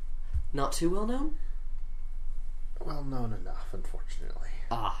 Not too well known? Well known enough, unfortunately.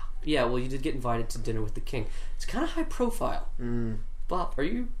 Ah. Yeah, well, you did get invited to dinner with the king. It's kind of high profile. Bob, are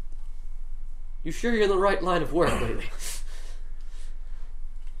you sure you're in the right line of work lately?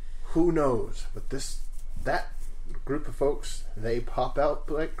 Who knows? But that group of folks, they pop out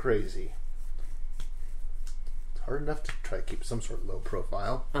like crazy. It's hard enough to try to keep some sort of low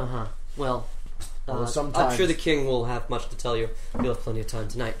profile. Uh-huh. Well, Although I'm sometimes- sure the king will have much to tell you. You'll have plenty of time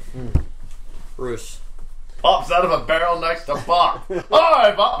tonight. Bruce. Pops out of a barrel next to Bob.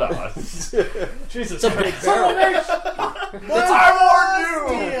 Hi, Bob. No, Jesus It's a big Christ. barrel. I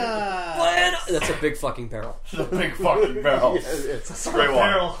warned you. That's a big fucking barrel. It's a big fucking barrel. It's Grey water.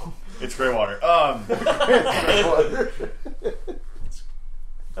 Barrel. It's grey water.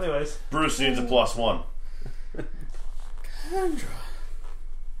 Anyways, Bruce needs a +1.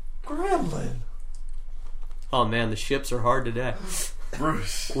 Gremlin. Oh man, the ships are hard today.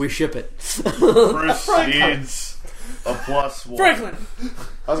 Bruce. We ship it. Bruce needs a +1. Franklin!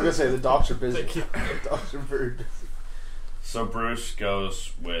 I was going to say, the docks are busy. Thank you. The docks are very busy. So Bruce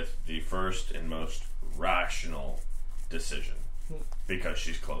goes with the first and most rational decision because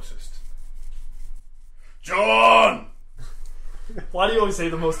she's closest. John! Why do you always say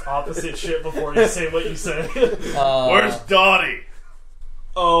the most opposite shit before you say what you say? Where's Dottie?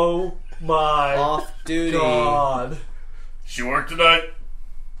 Oh my Off duty. god. She worked tonight?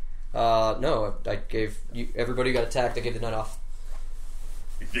 No, I gave you. Everybody got attacked. I gave the night off.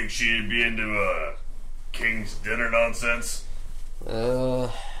 You think she'd be into King's dinner nonsense? I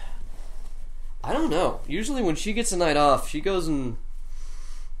don't know. Usually when she gets a night off, she goes and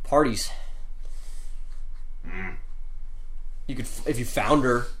parties. You could, if you found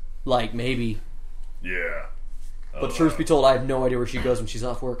her, like maybe. Yeah. But truth be told, I have no idea where she goes when she's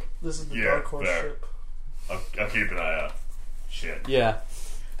off work. This is the Yeah, Dark Horse fair. ship. I'll keep an eye out. Shit. Yeah.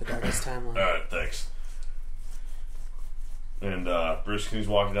 The darkest timeline. Alright, thanks. And Bruce continues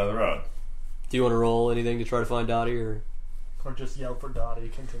walking down the road. Do you want to roll anything to try to find Dottie, or Or just yell for Dottie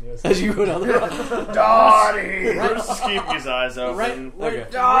continuously. as you go down the road? Dottie! Bruce is keeping his eyes open. Okay.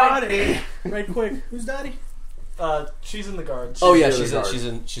 Dottie! Right quick. Who's Dottie? She's in the guards. Oh yeah, the other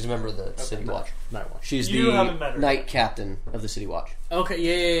guard. she's a member of the City Watch. Night watch. She's You the haven't met her. night captain of the City Watch. Okay,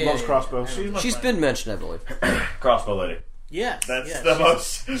 yeah. Loves crossbows. She's my She's friend. been mentioned, I believe. Crossbow lady. Yes. That's yes.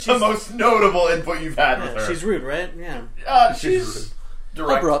 the most notable input you've had with Yeah, her. she's rude, right? Yeah. She's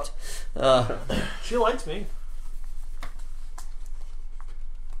direct. Abrupt. She likes me.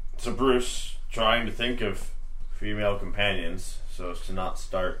 So Bruce, trying to think of female companions so as to not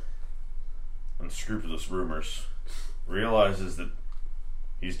start unscrupulous rumors, realizes that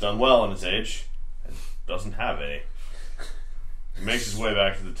he's done well in his age and doesn't have any. He makes his way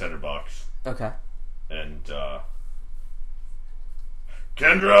back to the tinderbox Okay. and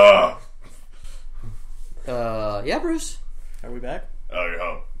Kendra! Yeah, Bruce. Are we back? Oh, you're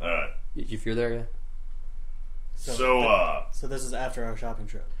home. Alright. If you're there, yeah. So, So this is after our shopping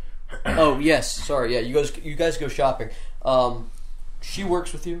trip. Oh yes, sorry. Yeah, you guys go shopping. She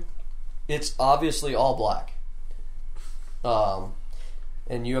works with you. It's obviously all black.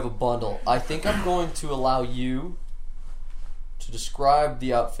 And you have a bundle. I think I'm going to allow you to describe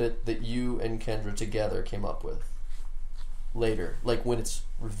the outfit that you and Kendra together came up with later, like when it's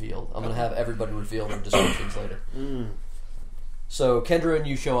revealed. I'm going to have everybody reveal their descriptions later. So Kendra and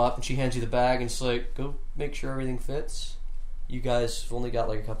you show up, and she hands you the bag, and she's like, "Go make sure everything fits." You guys have only got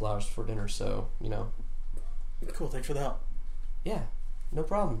like a couple hours before dinner, so you know. Cool, thanks for the help. Yeah, no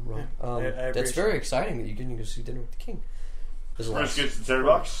problem, Ron. Yeah, I That's appreciate very it. exciting that you didn't go see dinner with the king. There's a lot. Bruce gets to the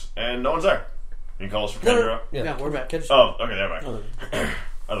tinderbox and no one's there. He calls for No, Kendra. no, yeah, Yeah, we're back. Kendra's- Oh, okay, never mind.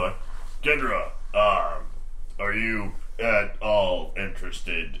 By the way, Kendra, are you at all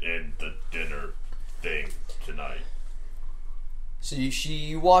interested in the dinner thing tonight? So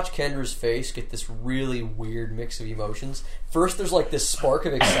you watch Kendra's face get this really weird mix of emotions. First, there's like this spark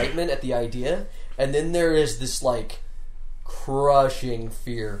of excitement at the idea, and then there is this like crushing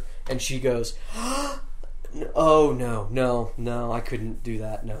fear. And she goes, "Oh no, I couldn't do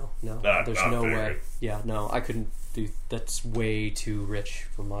that. No, there's no way. Yeah, no, I couldn't do. That's way too rich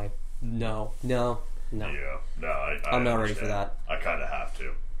for my. No. Yeah, I'm not ready for that. I kind of have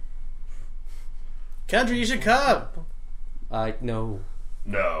to. Kendra, you should come. No.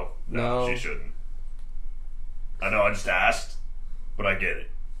 No, she shouldn't. I know, I just asked, but I get it.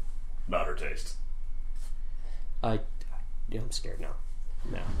 Not her taste. I'm scared now.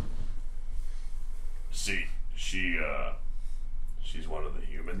 No. See, she's one of the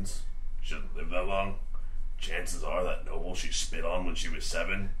humans. She doesn't live that long. Chances are that noble she spit on when she was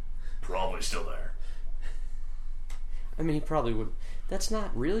 7, probably still there. I mean, he probably would. That's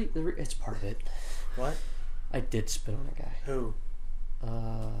not really. It's part of it. What? I did spit on a guy. Who?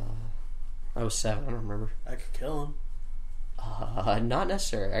 I was 7. I don't remember. I could kill him. Not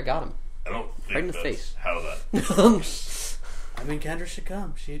necessary. I got him. I don't think Right in the that's face. how that works. I mean, Kendra should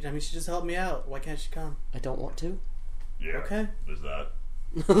come. She just helped me out. Why can't she come? I don't want to. Yeah. Okay. There's that.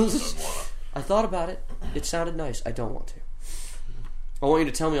 Doesn't wanna. I thought about it. It sounded nice. I don't want to. I want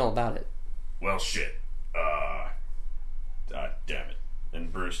you to tell me all about it. Well, shit. Damn it.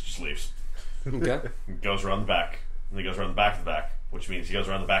 And Bruce just leaves. Okay. He goes around the back. And he goes around the back of the back, which means he goes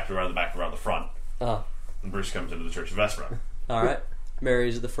around the back, around the back, around the front. And Bruce comes into the Church of Vesper. Alright.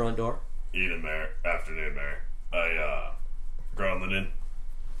 Mary's at the front door. Evening, Mayor. Afternoon, Mayor. Groundland in.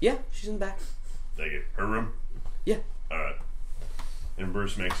 Yeah, she's in the back. Take it. Her room? Yeah. Alright. And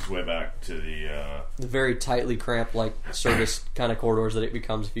Bruce makes his way back to the very tightly cramped, like, service kind of corridors that it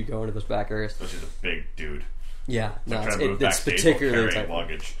becomes if you go into those back areas. Which is a big dude. Yeah, no, it's it's particularly tight.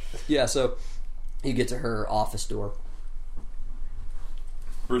 Luggage. Yeah, so you get to her office door.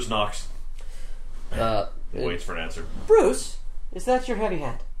 Bruce knocks. Waits for an answer. Bruce, is that your heavy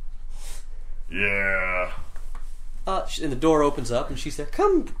hand? Yeah. And the door opens up and she's there.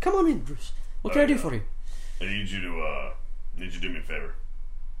 Come on in, Bruce. What can I do for you? I need you to do me a favor.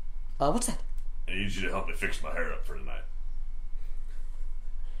 What's that? I need you to help me fix my hair up for tonight.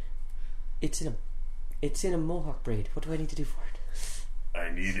 It's in a mohawk braid. What do I need to do for it? I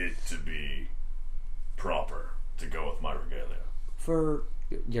need it to be proper to go with my regalia. For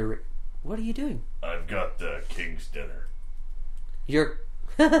your... What are you doing? I've got the king's dinner. You're...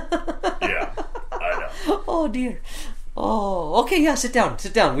 Yeah, I know. Oh, dear. Oh, okay, yeah, sit down.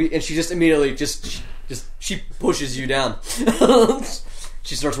 And she just immediately she pushes you down.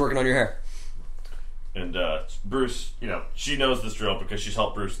 She starts working on your hair. And Bruce, she knows this drill because she's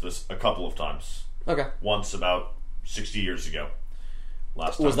helped Bruce this a couple of times. Okay. Once about 60 years ago.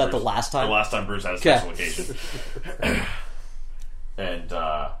 Was that the last time? The last time Bruce had a special occasion. And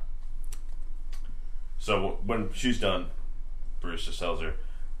so when she's done, Bruce just tells her,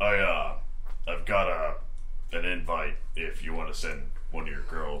 I've got an invite if you want to send one of your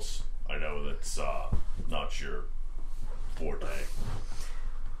girls. I know that's not your forte.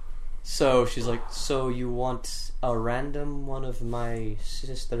 So she's like, so you want a random one of my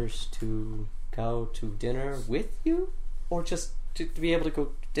sisters to go to dinner with you? Or just to be able to go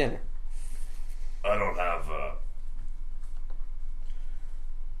to dinner? I don't have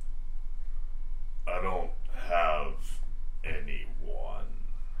anyone.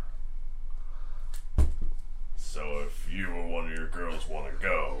 So if you or one of your girls want to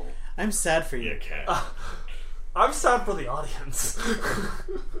go, I'm sad for you. You can. I'm sad for the audience.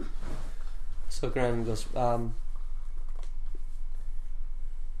 So Graham goes, okay,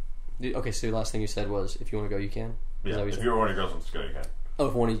 so the last thing you said was, if you want to go, you can? Yeah, if you or one of your girls wants to go, you can. Oh,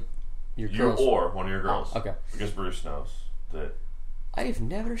 if one of your You girls... or one of your girls. Oh, okay. Because Bruce knows that... I've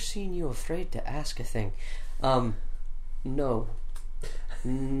never seen you afraid to ask a thing. No.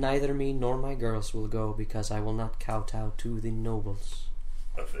 Neither me nor my girls will go because I will not kowtow to the nobles.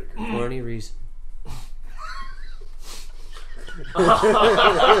 I figured. For any reason.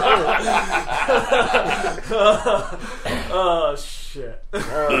 Oh shit!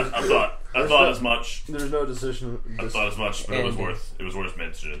 I thought as much. There's no decision. I thought as much, but it was worth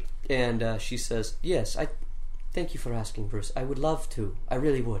mentioning. And she says, "Yes, I thank you for asking, Bruce. I would love to. I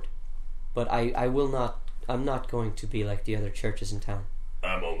really would, but I will not. I'm not going to be like the other churches in town.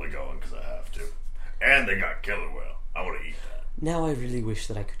 I'm only going because I have to, and they got killer whale. I want to eat that. Now I really wish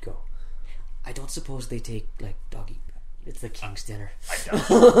that I could go. I don't suppose they take like doggy. It's the king's dinner.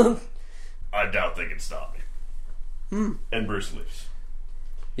 I doubt they can stop me. And Bruce leaves.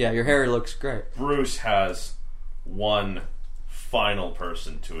 Yeah, your hair looks great. Bruce has one final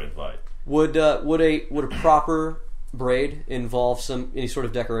person to invite. Would a proper braid involve any sort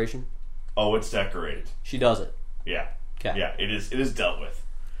of decoration? Oh, it's decorated. She does it. Yeah. Okay. Yeah, it is dealt with.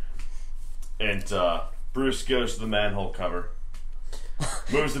 And Bruce goes to the manhole cover,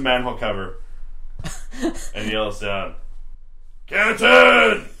 moves the manhole cover, and yells down,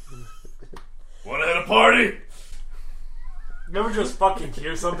 "Canton! Wanna hit a party?" You ever just fucking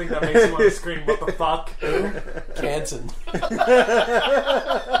hear something that makes you want to scream, "What the fuck?" Canton.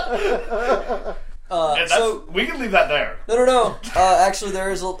 And we can leave that there. No. Actually,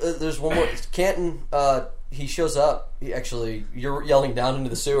 there's one more. Canton. He shows up. You're yelling down into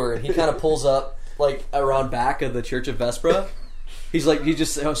the sewer, and he kind of pulls up like around back of the Church of Vespra. He's like,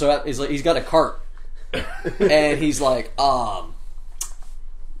 he's got a cart, and he's like,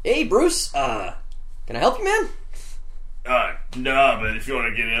 "Hey, Bruce, can I help you, man?" Nah, but if you want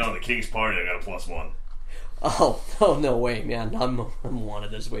to get in on the King's party, I got a +1. Oh, no way, man. I'm wanted.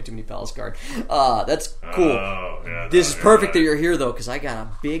 There's way too many palace guard. That's cool. Oh, yeah, This is perfect that you're here, though, because I got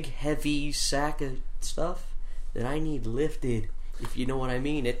a big, heavy sack of stuff that I need lifted, if you know what I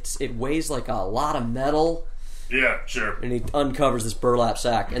mean. It weighs like a lot of metal. Yeah, sure. And he uncovers this burlap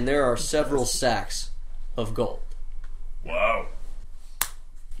sack, and there are several sacks of gold. Wow.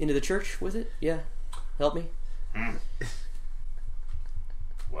 Into the church with it? Yeah. Help me?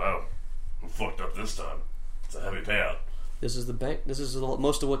 Wow. I'm fucked up this time. It's a heavy payout. This is the bank. This is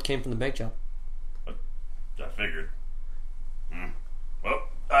most of what came from the bank job. I figured. Well,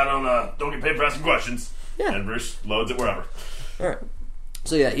 I don't get paid for asking questions. Yeah. And Bruce loads it wherever. All right.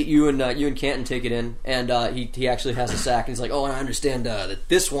 So yeah, you and Canton take it in, and he actually has a sack, and he's like, "Oh, and I understand that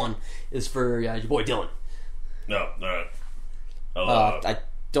this one is for your boy Dylan." No, all right. I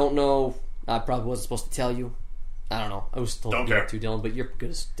don't know. I probably wasn't supposed to tell you. I don't know. I was told to give it to Dylan, but you're good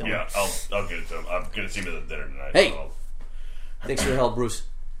as Dylan. Yeah, I'll get it to him. I'm going to see him at the dinner tonight. Hey! So Thanks for your help, Bruce.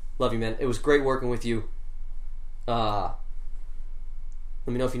 Love you, man. It was great working with you. Let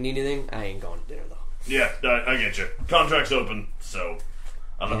me know if you need anything. I ain't going to dinner, though. yeah, I get you. Contract's open, so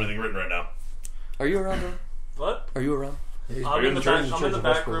I don't have anything written right now. Are you around, Dylan? What? Are you around? I'm in the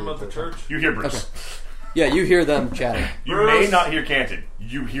back room of the church. You hear Bruce. Okay. Yeah, you hear them chatting. You Bruce. may not hear Canton.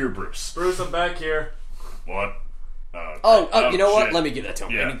 You hear Bruce. Bruce, I'm back here. What? You know what? Shit. Let me give that to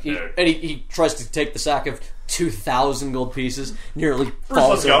him. Yeah, And he tries to take the sack of 2,000 gold pieces, nearly Bruce,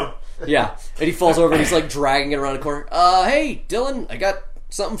 falls let's over. go. Yeah, and he falls over and he's like dragging it around the corner. Hey, Dylan, I got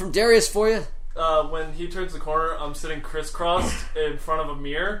something from Darius for you. When he turns the corner, I'm sitting crisscrossed in front of a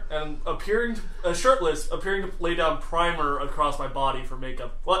mirror and shirtless, appearing to lay down primer across my body for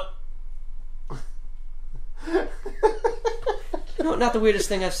makeup. What? No, not the weirdest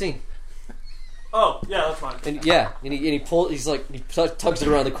thing I've seen. Oh, yeah, that's fine. And he tugs it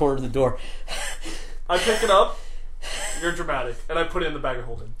around the corner of the door. I pick it up. You're dramatic, and I put it in the bag of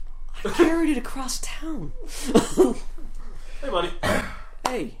holding. I carried it across town. Hey, buddy.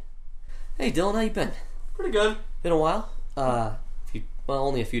 Hey, Dylan, how you been? Pretty good. Been a while?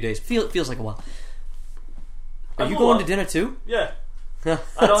 Only a few days. Feels like a while. Are you going to dinner too? Yeah.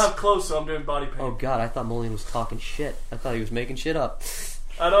 I don't have clothes, so I'm doing body paint. Oh God, I thought Mullion was talking shit. I thought he was making shit up.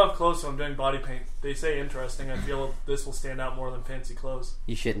 I don't have clothes, so I'm doing body paint. They say interesting. I feel this will stand out more than fancy clothes.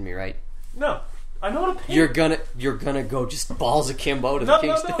 You shitting me, right? No. I know how to paint. You're gonna go just balls akimbo to the No.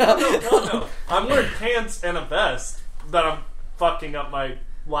 King's No. I'm wearing pants and a vest that I'm fucking up my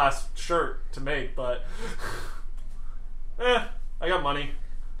last shirt to make, but I got money.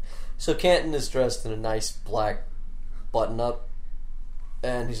 So Canton is dressed in a nice black button-up,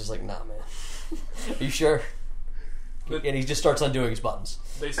 and he's just like, "Nah, man. Are you sure?" And he just starts undoing his buttons.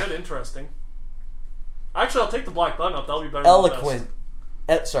 They said interesting. Actually, I'll take the black button up. That'll be better. Eloquent.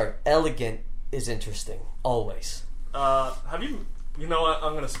 Elegant is interesting. Always. Have you? You know what?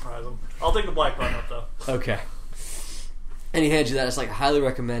 I'm gonna surprise him. I'll take the black button up though. Okay. And he hands you that. It's like, I highly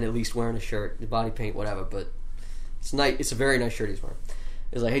recommend at least wearing a shirt, the body paint, whatever. But it's nice. It's a very nice shirt he's wearing.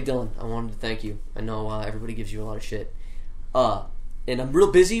 He's like, "Hey Dylan, I wanted to thank you. I know everybody gives you a lot of shit. And I'm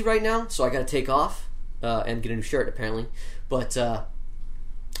real busy right now, so I got to take off and get a new shirt apparently. But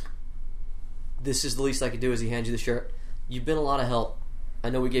this is the least I could do." As he hands you the shirt, you've been a lot of help. I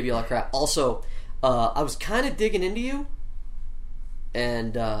know we gave you a lot of crap. Also, I was kind of digging into you,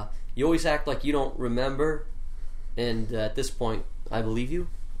 and you always act like you don't remember. And at this point, I believe you.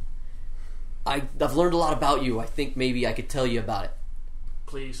 I've learned a lot about you. I think maybe I could tell you about it.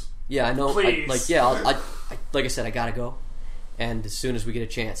 Please. Yeah, I know. Please. Like I said, I gotta go. And as soon as we get a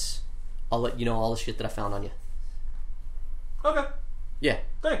chance, I'll let you know all the shit that I found on you. Okay. Yeah.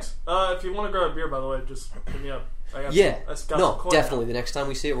 Thanks. If you want to grab a beer, by the way, just hit me up. Definitely. The next time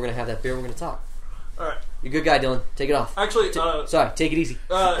we see it, we're gonna have that beer. We're gonna talk. All right. You're a good guy, Dylan. Take it off. Actually, Sorry, take it easy.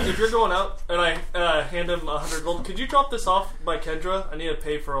 if you're going out and I hand him 100 gold, could you drop this off by Kendra? I need to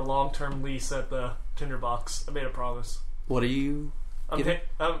pay for a long-term lease at the Tinderbox. I made a promise. What are you...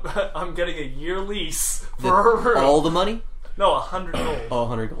 I'm getting a year lease for her room. All the money? No, 100 gold. Oh,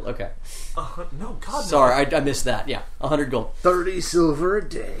 100 gold. Okay. No, God, no. Sorry, I missed that. Yeah, 100 gold. 30 silver a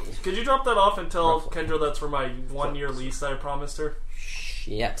day. Could you drop that off and tell Kendra that's for my 1-year lease that I promised her?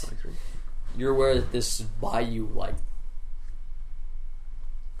 Shit. You're aware that this is why you, like...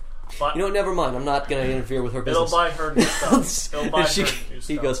 But You know, never mind. I'm not going to interfere with her business. it'll buy her new stuff. It'll buy She- her new he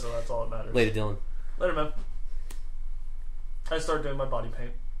stuff, goes, so that's all that matters. Later, Dylan. Later, man. I started doing my body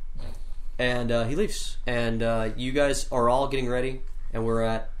paint. And he leaves. And you guys are all getting ready, and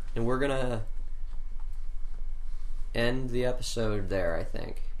we're gonna end the episode there, I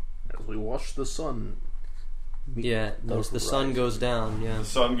think. As we watch the sun. Yeah, no, the sun goes down. Yeah. The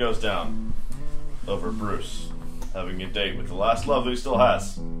sun goes down over Bruce having a date with the last love that he still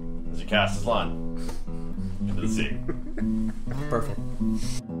has as he casts his line into the sea. Perfect.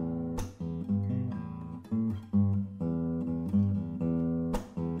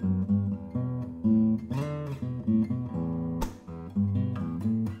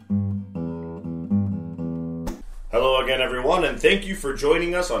 Hello again, everyone, and thank you for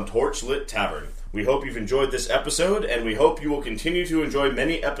joining us on Torchlit Tavern. We hope you've enjoyed this episode, and we hope you will continue to enjoy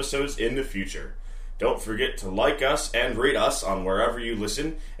many episodes in the future. Don't forget to like us and rate us on wherever you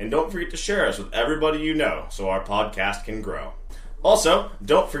listen, and don't forget to share us with everybody you know so our podcast can grow. Also,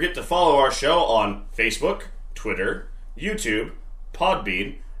 don't forget to follow our show on Facebook, Twitter, YouTube,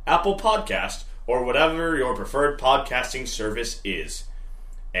 Podbean, Apple Podcast, or whatever your preferred podcasting service is.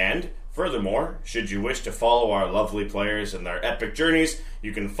 And furthermore, should you wish to follow our lovely players and their epic journeys,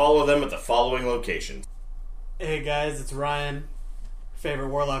 you can follow them at the following locations. Hey guys, it's Ryan, favorite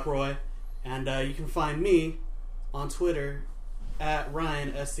Warlock Roy, and you can find me on Twitter at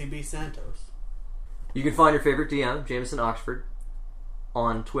RyanSCB_Santos. You can find your favorite DM, Jameson Oxford,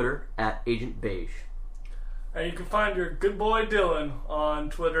 on Twitter at Agent Beige. And you can find your good boy Dylan on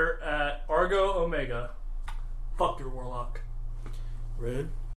Twitter at Argo Omega. Fuck your Warlock. Rude.